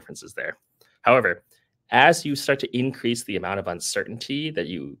little bit of differences there. However, as you start to increase the amount of uncertainty that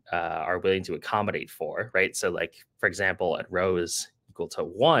you are willing to accommodate for, right? So like, for example, at rho is equal to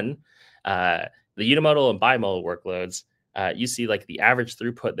 1, the unimodal and bimodal workloads, you see like the average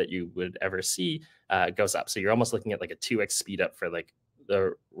throughput that you would ever see goes up. So you're almost looking at like a 2x speed up for like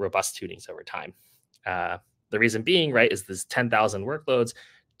the robust tunings over time. The reason being, right, is this 10,000 workloads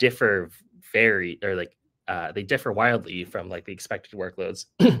differ they differ wildly from like the expected workloads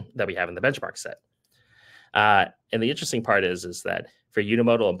that we have in the benchmark set. And the interesting part is that for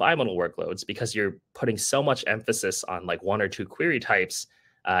unimodal and bimodal workloads, because you're putting so much emphasis on like one or two query types,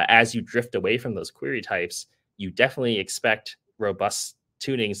 as you drift away from those query types, you definitely expect robust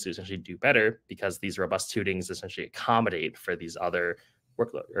tunings to essentially do better, because these robust tunings essentially accommodate for these other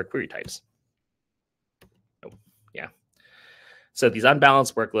workload or query types. Oh, yeah. So these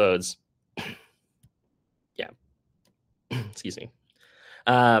unbalanced workloads, yeah, excuse me.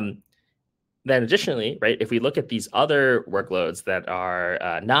 Then additionally, right, if we look at these other workloads that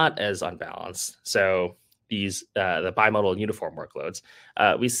are not as unbalanced, so these the bimodal and uniform workloads,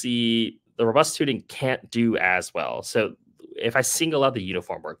 we see the robust tuning can't do as well. So if I single out the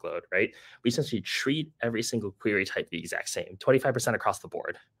uniform workload, right, we essentially treat every single query type the exact same, 25% across the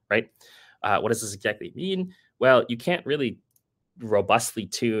board, right? What does this exactly mean? Well, you can't really robustly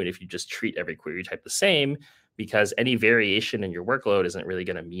tune if you just treat every query type the same, because any variation in your workload isn't really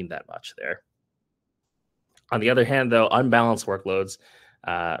going to mean that much there. On the other hand, though, unbalanced workloads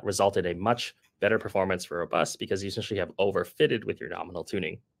result in a much better performance for robust, because you essentially have overfitted with your nominal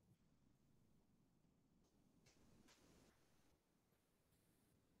tuning.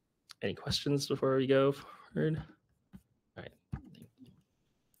 Any questions before we go forward? All right.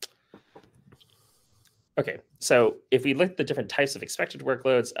 Okay, so if we look at the different types of expected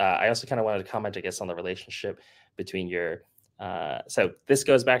workloads, I also kind of wanted to comment, I guess, on the relationship between your so this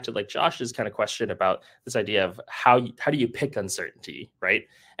goes back to like Josh's kind of question about this idea of how do you pick uncertainty, right?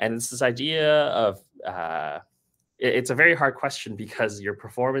 And it's this idea of it's a very hard question, because your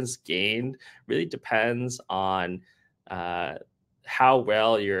performance gained really depends on how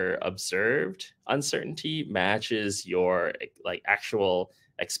well your observed uncertainty matches your like actual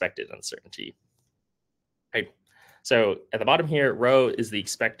expected uncertainty. Right. So at the bottom here, rho is the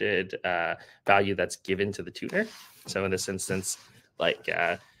expected value that's given to the tuner. So in this instance, like,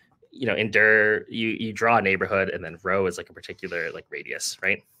 you know, in dir, you draw a neighborhood, and then rho is like a particular like radius,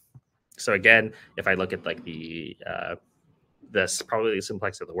 right? So again, if I look at like the this probably the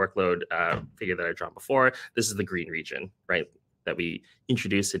simplex of the workload figure that I've drawn before, this is the green region, right, that we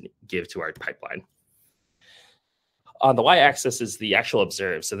introduce and give to our pipeline. On the y-axis is the actual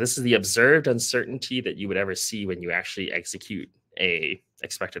observed. So this is the observed uncertainty that you would ever see when you actually execute a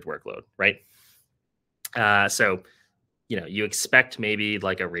expected workload, right? So, you know, you expect maybe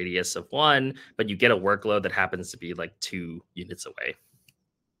like a radius of 1, but you get a workload that happens to be like 2 units away.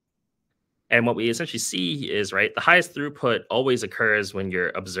 And what we essentially see is, right, the highest throughput always occurs when your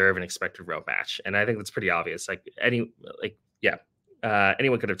observed and expected row match. And I think that's pretty obvious. Like anyone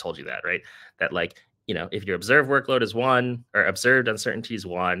could have told you that, right? That like, you know, if your observed workload is 1, or observed uncertainty is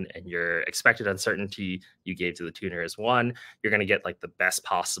 1, and your expected uncertainty you gave to the tuner is 1, you're going to get like the best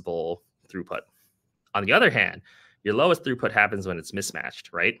possible throughput. On the other hand, your lowest throughput happens when it's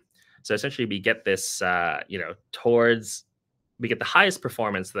mismatched, right? So essentially we get this, you know, we get the highest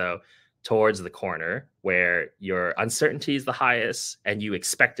performance though towards the corner where your uncertainty is the highest and you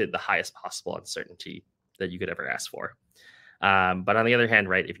expected the highest possible uncertainty that you could ever ask for. But on the other hand,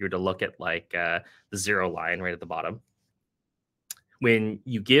 right, if you were to look at like the 0 line right at the bottom, when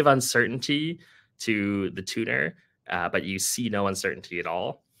you give uncertainty to the tuner, but you see no uncertainty at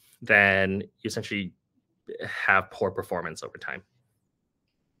all, then you essentially have poor performance over time.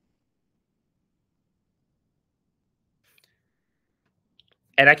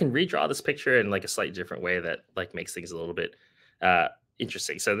 And I can redraw this picture in like a slightly different way that like makes things a little bit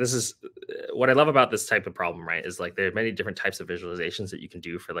interesting. So this is what I love about this type of problem, right? Is like there are many different types of visualizations that you can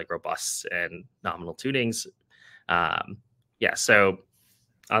do for like robust and nominal tunings. Yeah, so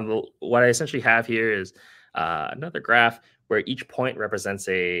on what I essentially have here is another graph where each point represents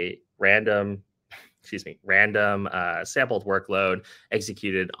a random sampled workload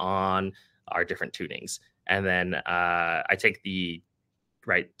executed on our different tunings. And then I take the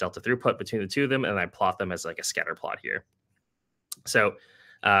delta throughput between the two of them, and I plot them as like a scatter plot here. So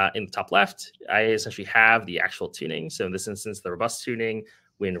in the top left, I essentially have the actual tuning. So in this instance, the robust tuning,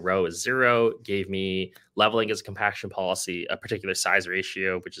 when rho is 0, gave me leveling as a compaction policy, a particular size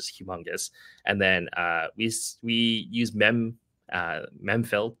ratio, which is humongous. And then we use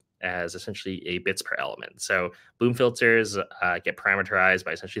memfill as essentially a bits per element. So Bloom filters get parameterized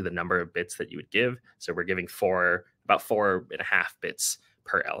by essentially the number of bits that you would give. So we're giving about 4.5 bits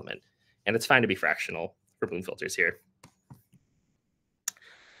per element. And it's fine to be fractional for Bloom filters here.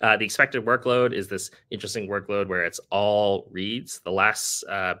 The expected workload is this interesting workload where it's all reads. The last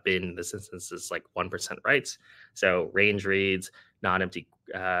bin in this instance is like 1% writes. So range reads, non-empty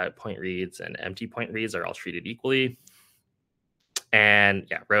point reads, and empty point reads are all treated equally. And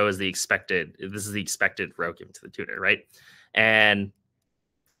yeah, rho is the expected. This is the expected rho given to the tuner, right? And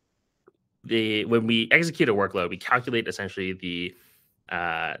when we execute a workload, we calculate essentially the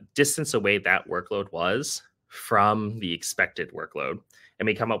distance away that workload was from the expected workload, and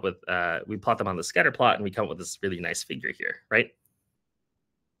we come up with we plot them on the scatter plot, and we come up with this really nice figure here, right?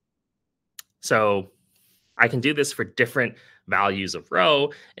 So I can do this for different values of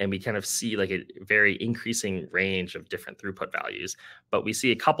rho, and we kind of see like a very increasing range of different throughput values. But we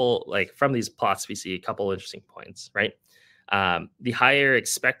see a couple, like from these plots, we see a couple interesting points, right? The higher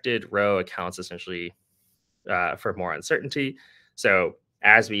expected rho accounts essentially for more uncertainty. So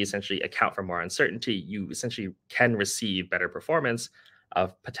as we essentially account for more uncertainty, you essentially can receive better performance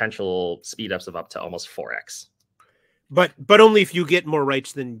of potential speedups of up to almost 4x. But only if you get more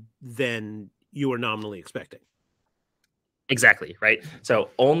writes than you are nominally expecting. Exactly, right? So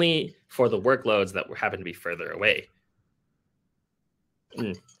only for the workloads that happen to be further away.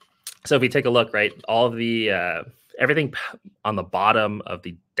 So if we take a look, right, all of the everything on the bottom of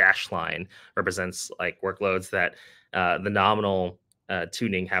the dashed line represents like workloads that the nominal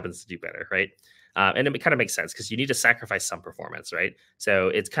tuning happens to do better, right? And it kind of makes sense because you need to sacrifice some performance, right? So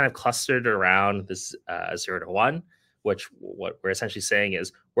it's kind of clustered around this 0 to 1, which what we're essentially saying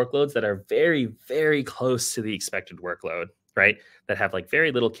is workloads that are very, very close to the expected workload, right? That have like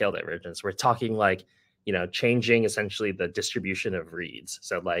very little tail divergence. We're talking like, you know, changing essentially the distribution of reads.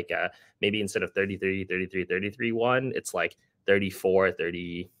 So like maybe instead of 33, 33, 33, 1, it's like 34,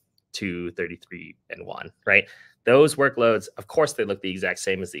 32, 33, and 1, right? Those workloads, of course, they look the exact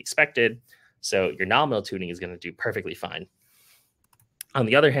same as the expected. So your nominal tuning is going to do perfectly fine. On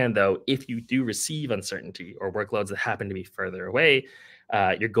the other hand, though, if you do receive uncertainty or workloads that happen to be further away,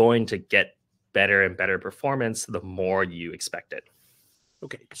 you're going to get better and better performance the more you expect it.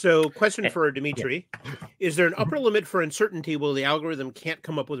 Okay, so question for Dimitri. Yeah. Is there an upper limit for uncertainty where the algorithm can't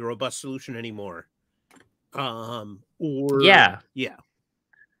come up with a robust solution anymore? Yeah,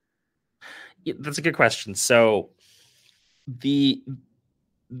 that's a good question. So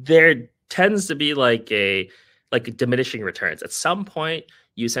there tends to be like diminishing returns. At some point,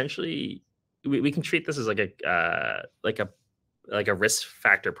 you essentially we can treat this as like a risk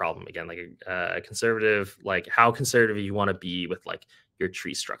factor problem again, like a conservative, like how conservative you want to be with like your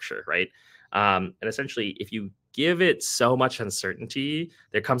tree structure, right? And essentially, if you give it so much uncertainty,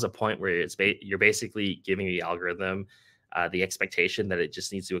 there comes a point where you're basically giving the algorithm the expectation that it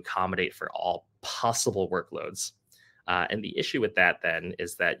just needs to accommodate for all possible workloads. And the issue with that then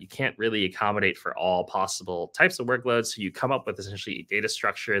is that you can't really accommodate for all possible types of workloads. So you come up with essentially a data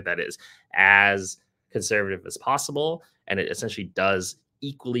structure that is as conservative as possible, and it essentially does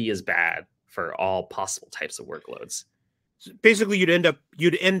equally as bad for all possible types of workloads. So basically, you'd end up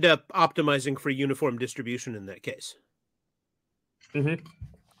optimizing for uniform distribution in that case. Mm-hmm.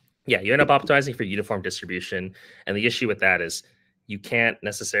 Yeah, you end up optimizing for uniform distribution, and the issue with that is you can't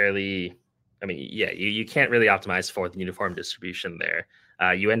necessarily. I mean, yeah, you can't really optimize for the uniform distribution there.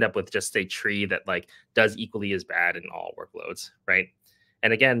 You end up with just a tree that like does equally as bad in all workloads, right?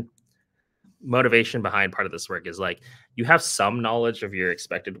 And again, motivation behind part of this work is like you have some knowledge of your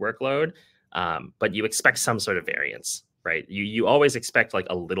expected workload, but you expect some sort of variance, right? You always expect like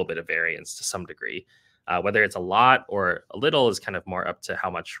a little bit of variance to some degree. Whether it's a lot or a little is kind of more up to how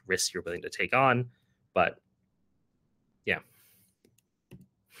much risk you're willing to take on. But yeah.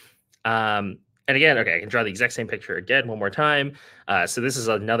 And again, okay, I can draw the exact same picture again one more time. So this is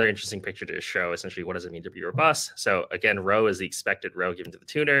another interesting picture to show essentially what does it mean to be robust. So again, rho is the expected rho given to the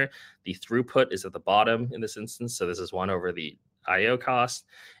tuner. The throughput is at the bottom in this instance. So this is 1 over the IO cost.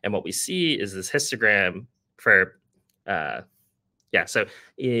 And what we see is this histogram for, so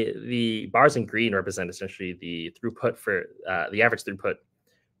the bars in green represent essentially the throughput for the average throughput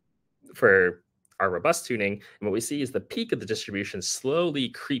for our robust tuning. And what we see is the peak of the distribution slowly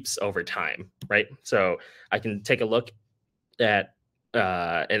creeps over time, right? So I can take a look at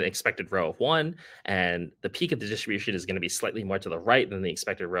an expected rho of 1, and the peak of the distribution is going to be slightly more to the right than the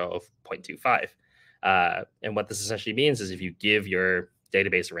expected rho of 0.25. And what this essentially means is if you give your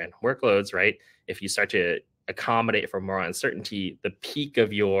database random workloads, right, if you start to accommodate for more uncertainty, the peak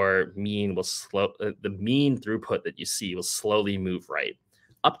of your mean will the mean throughput that you see will slowly move right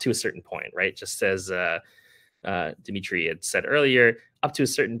up to a certain point, right? Just as Dimitri had said earlier, up to a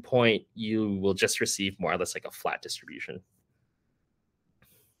certain point, you will just receive more or less like a flat distribution.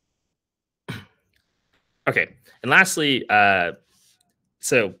 Okay, and lastly,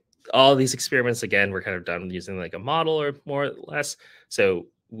 so all these experiments, again, we're kind of done using like a model or more or less. So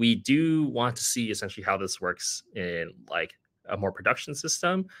we do want to see essentially how this works in like a more production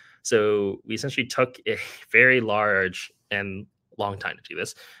system. So we essentially took a very large and long time to do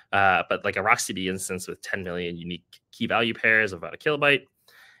this. But like a RocksDB instance with 10 million unique key value pairs of about a kilobyte.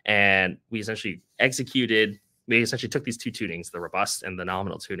 And we essentially took these two tunings, the robust and the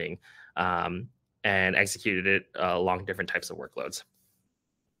nominal tuning, and executed it along different types of workloads.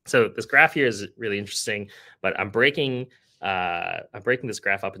 So this graph here is really interesting, but I'm breaking this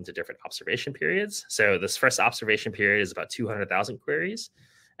graph up into different observation periods. So this first observation period is about 200,000 queries,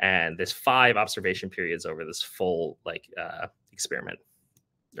 and there's 5 observation periods over this full experiment,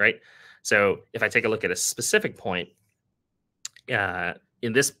 right? So if I take a look at a specific point,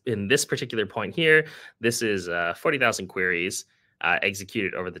 in this particular point here, this is 40,000 queries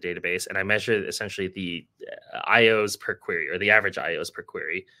executed over the database, and I measure essentially the IOs per query, or the average IOs per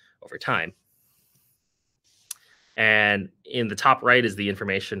query over time. And in the top right is the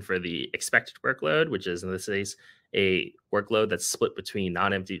information for the expected workload, which is in this case a workload that's split between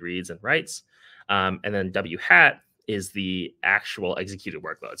non-empty reads and writes. And then W hat is the actual executed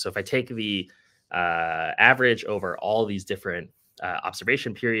workload. So if I take the average over all these different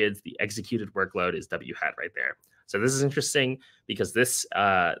observation periods, the executed workload is W hat right there. So this is interesting because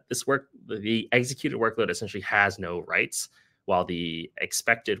the executed workload essentially has no writes, while the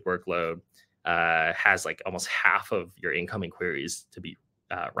expected workload has like almost half of your incoming queries to be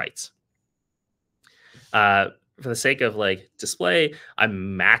writes. For the sake of like display,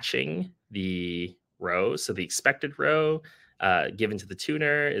 I'm matching the rows. So the expected row given to the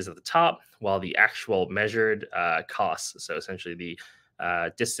tuner is at the top, while the actual measured costs, so essentially the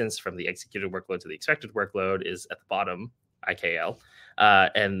distance from the executed workload to the expected workload, is at the bottom, IKL.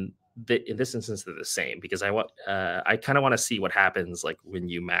 And in this instance, they're the same, because I kind of want to see what happens like when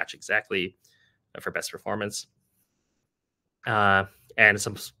you match exactly for best performance. And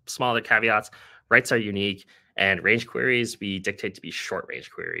some smaller caveats: writes are unique, and range queries we dictate to be short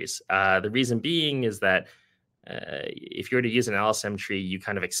range queries. The reason being is that if you were to use an LSM tree, you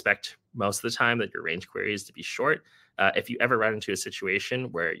kind of expect most of the time that your range queries to be short. If you ever run into a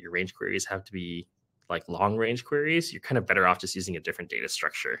situation where your range queries have to be like long range queries, you're kind of better off just using a different data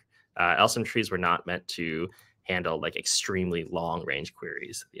structure. LSM trees were not meant to handle like extremely long range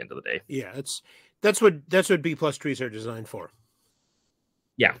queries at the end of the day. Yeah, that's what B+ trees are designed for.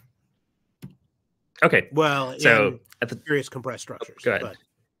 Yeah. Okay. Well, so at the various compressed structures. Go ahead.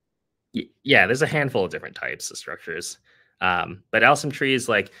 Yeah, there's a handful of different types of structures. But LSM trees,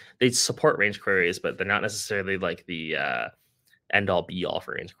 like, they support range queries, but they're not necessarily like the end all be all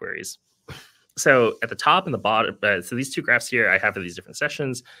for range queries. So at the top and the bottom, so these two graphs here I have for these different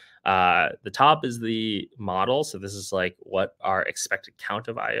sessions. The top is the model. So this is like what our expected count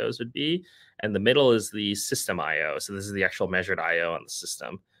of IOs would be. And the middle is the system IO. So this is the actual measured IO on the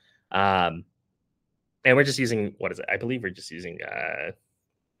system. And we're just using, what is it? I believe we're just using,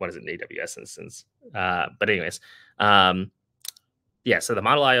 what is it, an AWS instance. But anyways, yeah, so the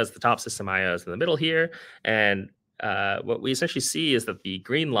model IO is the top, system IO is in the middle here. And what we essentially see is that the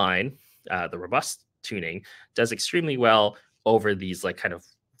green line, the robust tuning, does extremely well over these like kind of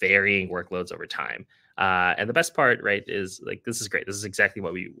varying workloads over time. And the best part, right, is like, this is great. This is exactly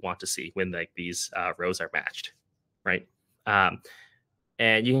what we want to see when like these rows are matched, right?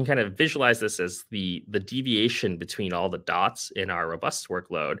 And you can kind of visualize this as the deviation between all the dots in our robust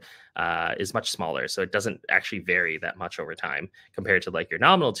workload is much smaller. So it doesn't actually vary that much over time compared to like your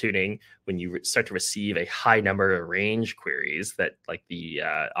nominal tuning. When you start to receive a high number of range queries that like the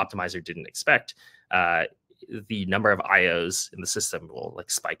optimizer didn't expect, the number of IOs in the system will like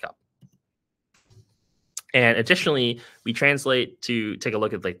spike up. And additionally, we translate to take a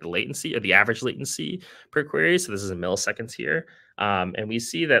look at like the latency, or the average latency per query. So this is in milliseconds here. And we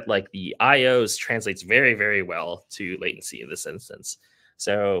see that like the IOs translates very, very well to latency in this instance.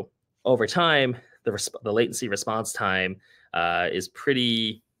 So over time, the latency response time is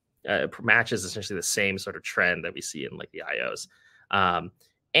pretty, matches essentially the same sort of trend that we see in like the IOs.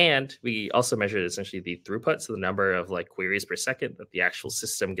 And we also measured essentially the throughput, so the number of like queries per second that the actual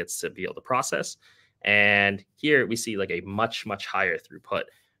system gets to be able to process. And here we see like a much, much higher throughput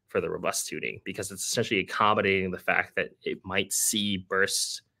for the robust tuning, because it's essentially accommodating the fact that it might see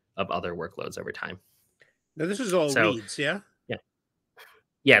bursts of other workloads over time. Now this is all reads, yeah?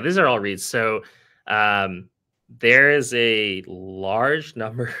 Yeah, these are all reads. So there is a large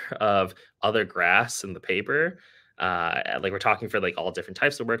number of other graphs in the paper. Like we're talking for like all different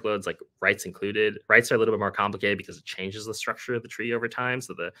types of workloads, like writes included. Writes are a little bit more complicated because it changes the structure of the tree over time.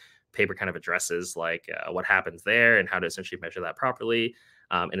 So the paper kind of addresses like what happens there and how to essentially measure that properly.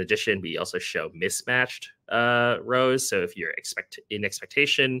 In addition, we also show mismatched rows. So if you're in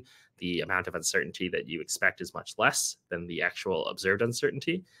expectation, the amount of uncertainty that you expect is much less than the actual observed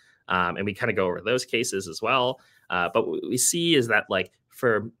uncertainty. And we kind of go over those cases as well. But what we see is that like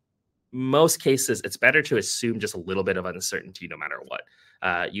for most cases, it's better to assume just a little bit of uncertainty no matter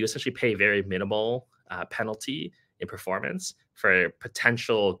what. You essentially pay very minimal penalty in performance for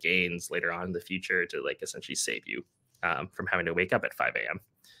potential gains later on in the future to like essentially save you from having to wake up at 5 a.m.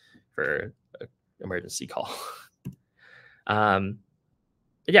 for an emergency call.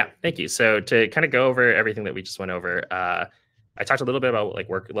 Yeah, thank you. So to kind of go over everything that we just went over, I talked a little bit about like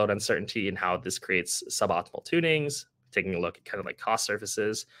workload uncertainty and how this creates suboptimal tunings, taking a look at kind of like cost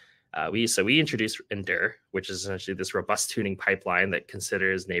surfaces. We introduced Endure, which is essentially this robust tuning pipeline that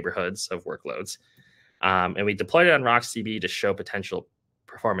considers neighborhoods of workloads. And we deployed it on RocksDB to show potential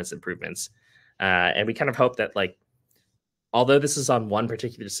performance improvements. And we kind of hope that like, although this is on one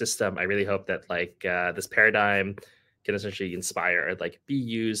particular system, I really hope that like this paradigm can essentially inspire or like be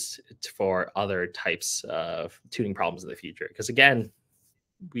used for other types of tuning problems in the future. Because again,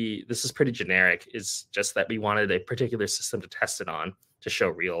 this is pretty generic. It's just that we wanted a particular system to test it on to show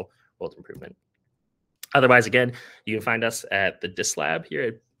real world improvement. Otherwise, again, you can find us at the DIS lab here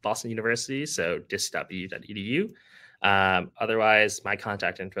at Boston University, so dis.bu.edu. Otherwise, my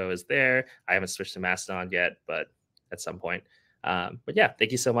contact info is there. I haven't switched to Mastodon yet, but at some point. But yeah,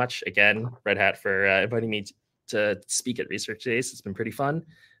 thank you so much again, Red Hat, for inviting me to speak at Research Days. It's been pretty fun.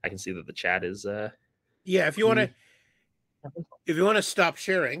 I can see that the chat is yeah. If you want to stop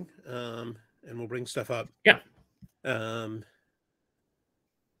sharing, and we'll bring stuff up. Yeah.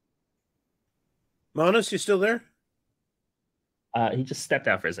 Manos, you still there? He just stepped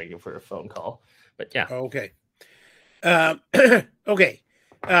out for a second for a phone call, but yeah. Okay. Okay.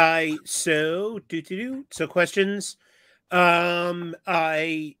 So questions. Are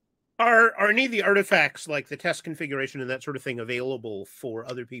any of the artifacts like the test configuration and that sort of thing available for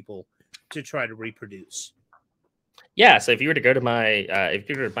other people to try to reproduce? Yeah, so if you were to go to my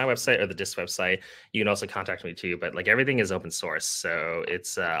website or the DIS website, you can also contact me too. But like everything is open source, so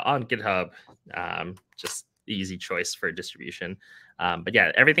it's on GitHub. Just easy choice for distribution. But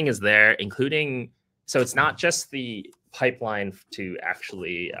yeah, everything is there, including. So it's not just the pipeline to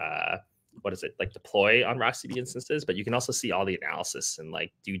actually like deploy on RocksDB instances, but you can also see all the analysis and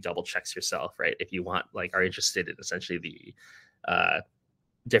like do double checks yourself, right? If you are interested in essentially the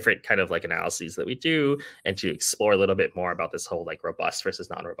different kind of like analyses that we do, and to explore a little bit more about this whole like robust versus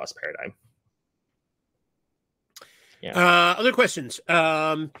non-robust paradigm. Yeah. Other questions?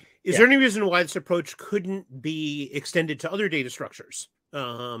 Is there any reason why this approach couldn't be extended to other data structures,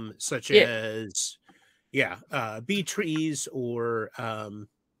 such as B trees or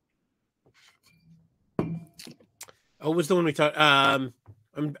what was the one we talked? I'm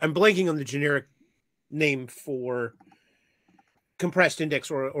blanking on the generic name for compressed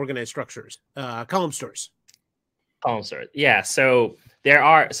index or organized structures. Column stores. Column stores. Yeah. So there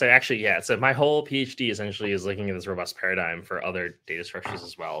are. So actually, yeah. So my whole PhD essentially is looking at this robust paradigm for other data structures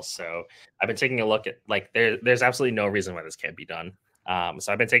as well. So I've been taking a look at like there's absolutely no reason why this can't be done.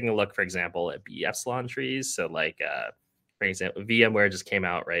 So I've been taking a look, for example, at B epsilon trees. So like for example, VMware just came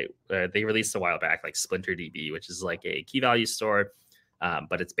out, right? They released a while back like Splinter DB, which is like a key value store,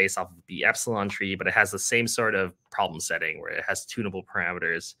 but it's based off of the epsilon tree, but it has the same sort of problem setting where it has tunable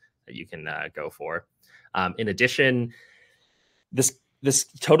parameters that you can go for. In addition, this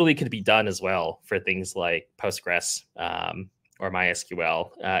totally could be done as well for things like Postgres or MySQL.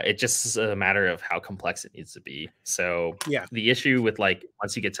 It just is a matter of how complex it needs to be. So yeah, the issue with like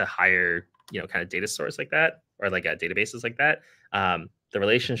once you get to higher, kind of data stores like that, or like databases like that, the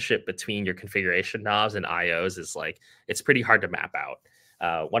relationship between your configuration knobs and IOs is like, it's pretty hard to map out.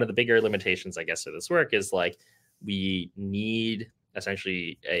 One of the bigger limitations, I guess, of this work is like, we need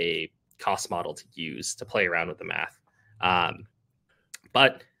essentially a cost model to use to play around with the math.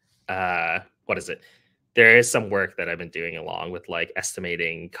 But what is it? There is some work that I've been doing along with like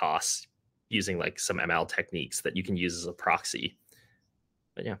estimating costs using like some ML techniques that you can use as a proxy.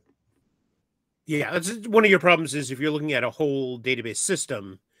 But yeah. Yeah, that's one of your problems is if you're looking at a whole database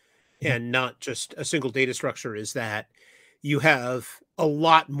system and not just a single data structure, is that you have a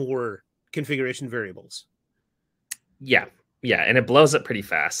lot more configuration variables. Yeah. Yeah. And it blows up pretty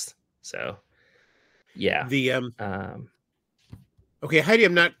fast. So yeah. Okay, Heidi,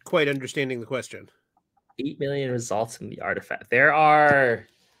 I'm not quite understanding the question. 8 million results in the artifact. There are,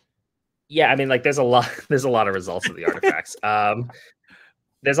 I mean, like there's a lot of results of the artifacts.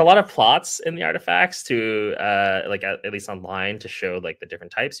 There's a lot of plots in the artifacts to like at least online to show like the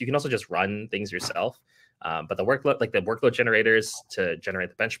different types. You can also just run things yourself. But the workload generators to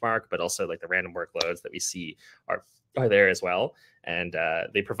generate the benchmark, but also like the random workloads that we see are there as well. And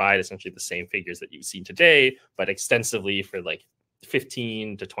they provide essentially the same figures that you've seen today, but extensively for like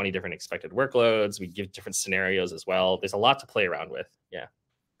 15 to 20 different expected workloads. We give different scenarios as well. There's a lot to play around with. Yeah.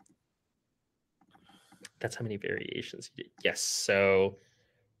 That's how many variations you did. Yes. So,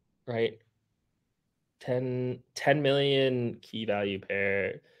 right. 10 million key value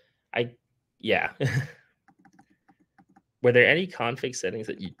pair. Yeah. Were there any config settings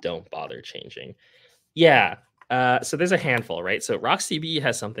that you don't bother changing? Yeah. So there's a handful, right? So RocksDB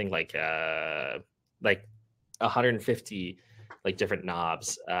has something like 150 like different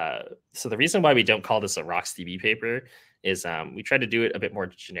knobs. So the reason why we don't call this a RocksDB paper is we try to do it a bit more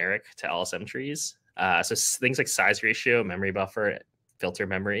generic to LSM trees. So things like size ratio, memory buffer, filter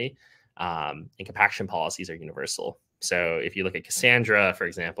memory, and compaction policies are universal. So if you look at Cassandra, for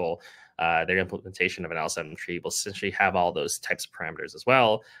example, their implementation of an LSM tree will essentially have all those types of parameters as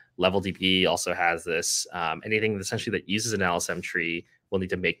well. LevelDB also has this. Anything essentially that uses an LSM tree will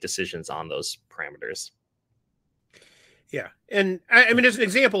need to make decisions on those parameters. Yeah. And I mean, as an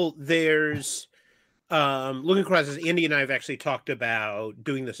example, there's looking across, as Andy and I have actually talked about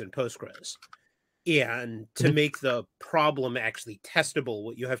doing this in Postgres. And to make the problem actually testable,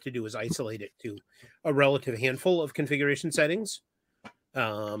 what you have to do is isolate it to a relative handful of configuration settings.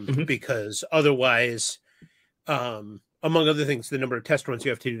 Because otherwise, among other things, the number of test runs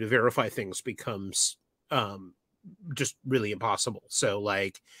you have to do to verify things becomes just really impossible. So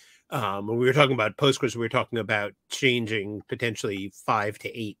like when we were talking about Postgres, we were talking about changing potentially 5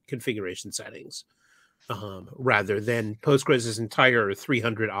 to 8 configuration settings rather than Postgres' entire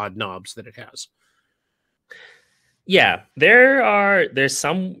 300 odd knobs that it has. Yeah, there's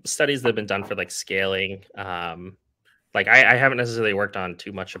some studies that have been done for like scaling. Like I haven't necessarily worked on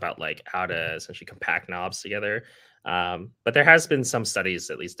too much about like how to essentially compact knobs together. But there has been some studies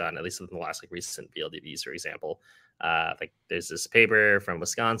at least done, at least in the last like recent VLDBs, for example. Like there's this paper from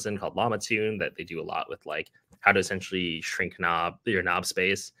Wisconsin called LlamaTune that they do a lot with like how to essentially shrink your knob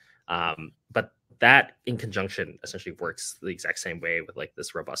space. But that in conjunction essentially works the exact same way with like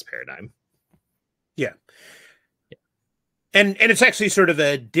this robust paradigm. Yeah. And it's actually sort of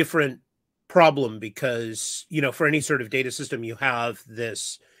a different problem because, you know, for any sort of data system, you have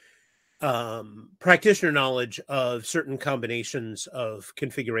this practitioner knowledge of certain combinations of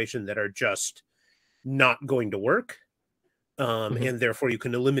configuration that are just not going to work. And therefore you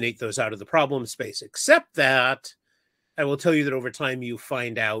can eliminate those out of the problem space, except that I will tell you that over time you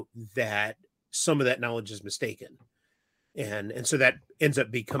find out that some of that knowledge is mistaken. And so that ends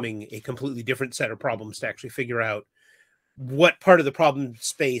up becoming a completely different set of problems to actually figure out what part of the problem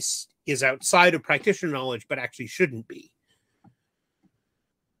space is outside of practitioner knowledge, but actually shouldn't be.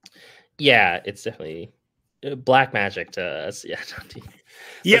 Yeah, it's definitely black magic to us. Yeah.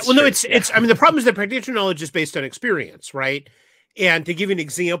 Yeah. Well, no, it's, I mean, the problem is that practitioner knowledge is based on experience, right? And to give you an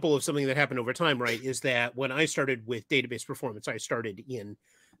example of something that happened over time, right, is that when I started with database performance, I started in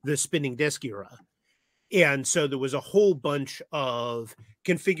the spinning disk era. And so there was a whole bunch of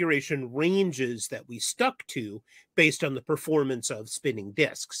configuration ranges that we stuck to based on the performance of spinning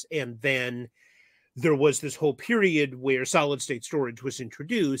disks. And then there was this whole period where solid state storage was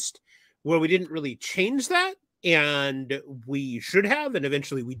introduced where we didn't really change that. And we should have, and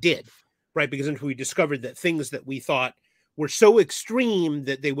eventually we did, right? Because until we discovered that things that we thought were so extreme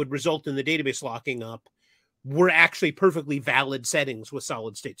that they would result in the database locking up were actually perfectly valid settings with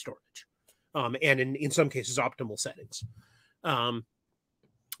solid state storage. And in some cases, optimal settings.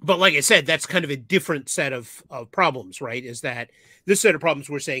 But like I said, that's kind of a different set of problems, right? Is that this set of problems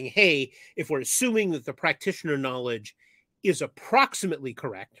we're saying, hey, if we're assuming that the practitioner knowledge is approximately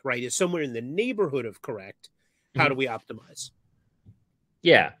correct, right, is somewhere in the neighborhood of correct, how do we optimize?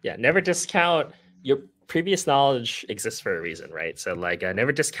 Yeah. Never discount your previous knowledge exists for a reason, right? So like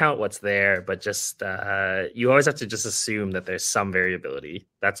never discount what's there, but just you always have to just assume that there's some variability.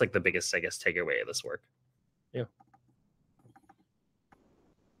 That's like the biggest, I guess, takeaway of this work. Yeah.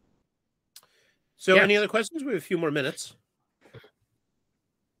 So any other questions? We have a few more minutes.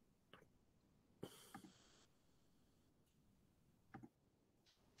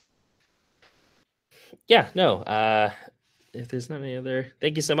 Yeah, no. If there's not any other,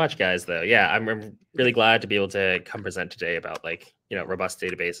 thank you so much, guys. Though, yeah, I'm really glad to be able to come present today about like robust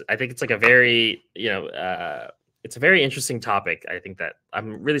databases. I think it's like a very it's a very interesting topic. I think that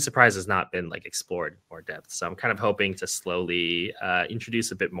I'm really surprised has not been like explored more depth. So I'm kind of hoping to slowly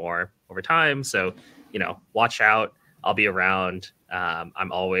introduce a bit more over time. So watch out. I'll be around.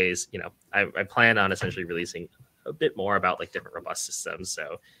 I'm always I plan on essentially releasing a bit more about like different robust systems.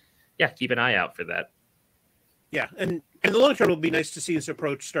 So yeah, keep an eye out for that. Yeah, and in the long term, it'll be nice to see this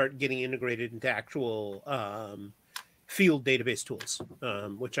approach start getting integrated into actual field database tools,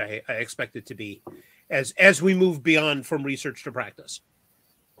 which I expect it to be as we move beyond from research to practice.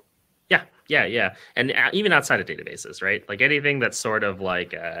 Yeah. And even outside of databases, right? Like anything that's sort of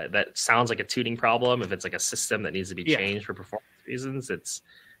like that sounds like a tuning problem. If it's like a system that needs to be changed for performance reasons,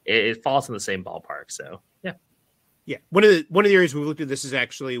 it falls in the same ballpark. So yeah. One of the areas we've looked at this is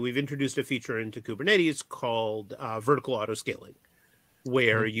actually we've introduced a feature into Kubernetes called vertical auto scaling,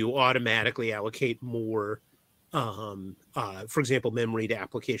 where you automatically allocate more, for example, memory to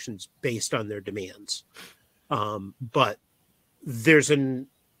applications based on their demands. But there's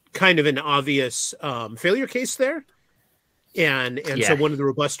kind of an obvious failure case there. And so one of the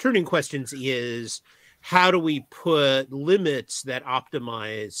robust tuning questions is, how do we put limits that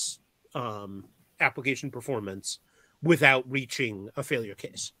optimize application performance without reaching a failure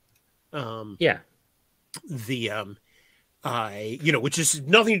case? Which is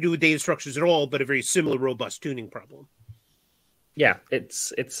nothing to do with data structures at all, but a very similar robust tuning problem. Yeah,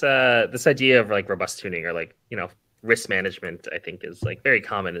 it's this idea of like robust tuning or like, risk management, I think, is like very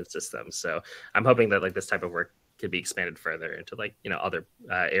common in systems. So I'm hoping that like this type of work could be expanded further into like, other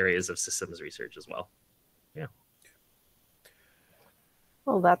areas of systems research as well. Yeah.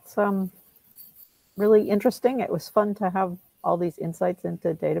 Well, that's really interesting. It was fun to have all these insights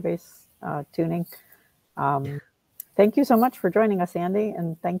into database tuning. Thank you so much for joining us, Andy,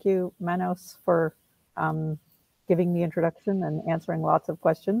 and thank you, Manos, for giving the introduction and answering lots of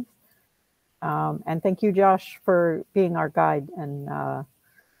questions. And thank you, Josh, for being our guide and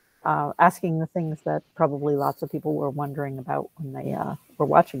asking the things that probably lots of people were wondering about when they were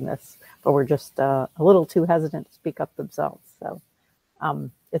watching this, but were just a little too hesitant to speak up themselves. So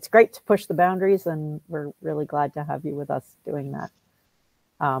it's great to push the boundaries, and we're really glad to have you with us doing that.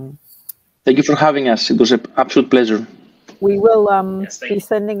 Thank you for having us. It was an absolute pleasure. We will be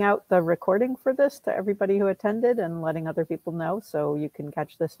sending out the recording for this to everybody who attended and letting other people know, so you can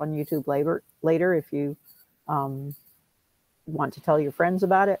catch this on YouTube later if you want to tell your friends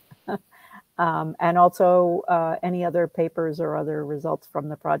about it. And also any other papers or other results from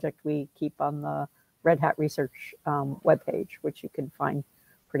the project we keep on the Red Hat Research webpage, which you can find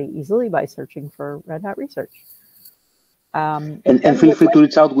pretty easily by searching for Red Hat Research. And feel free to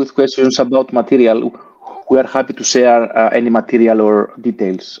reach out with questions about material. We are happy to share any material or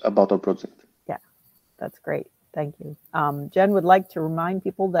details about our project. Yeah, that's great. Thank you. Jen would like to remind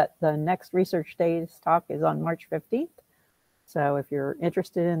people that the next Research Days talk is on March 15th. So if you're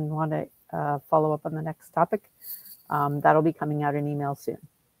interested and want to follow up on the next topic, that'll be coming out in email soon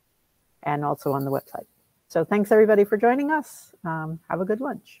and also on the website. So thanks everybody for joining us. Have a good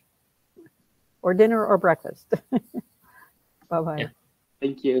lunch or dinner or breakfast. Bye-bye.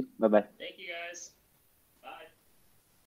 Thank you. Bye-bye. Thank you.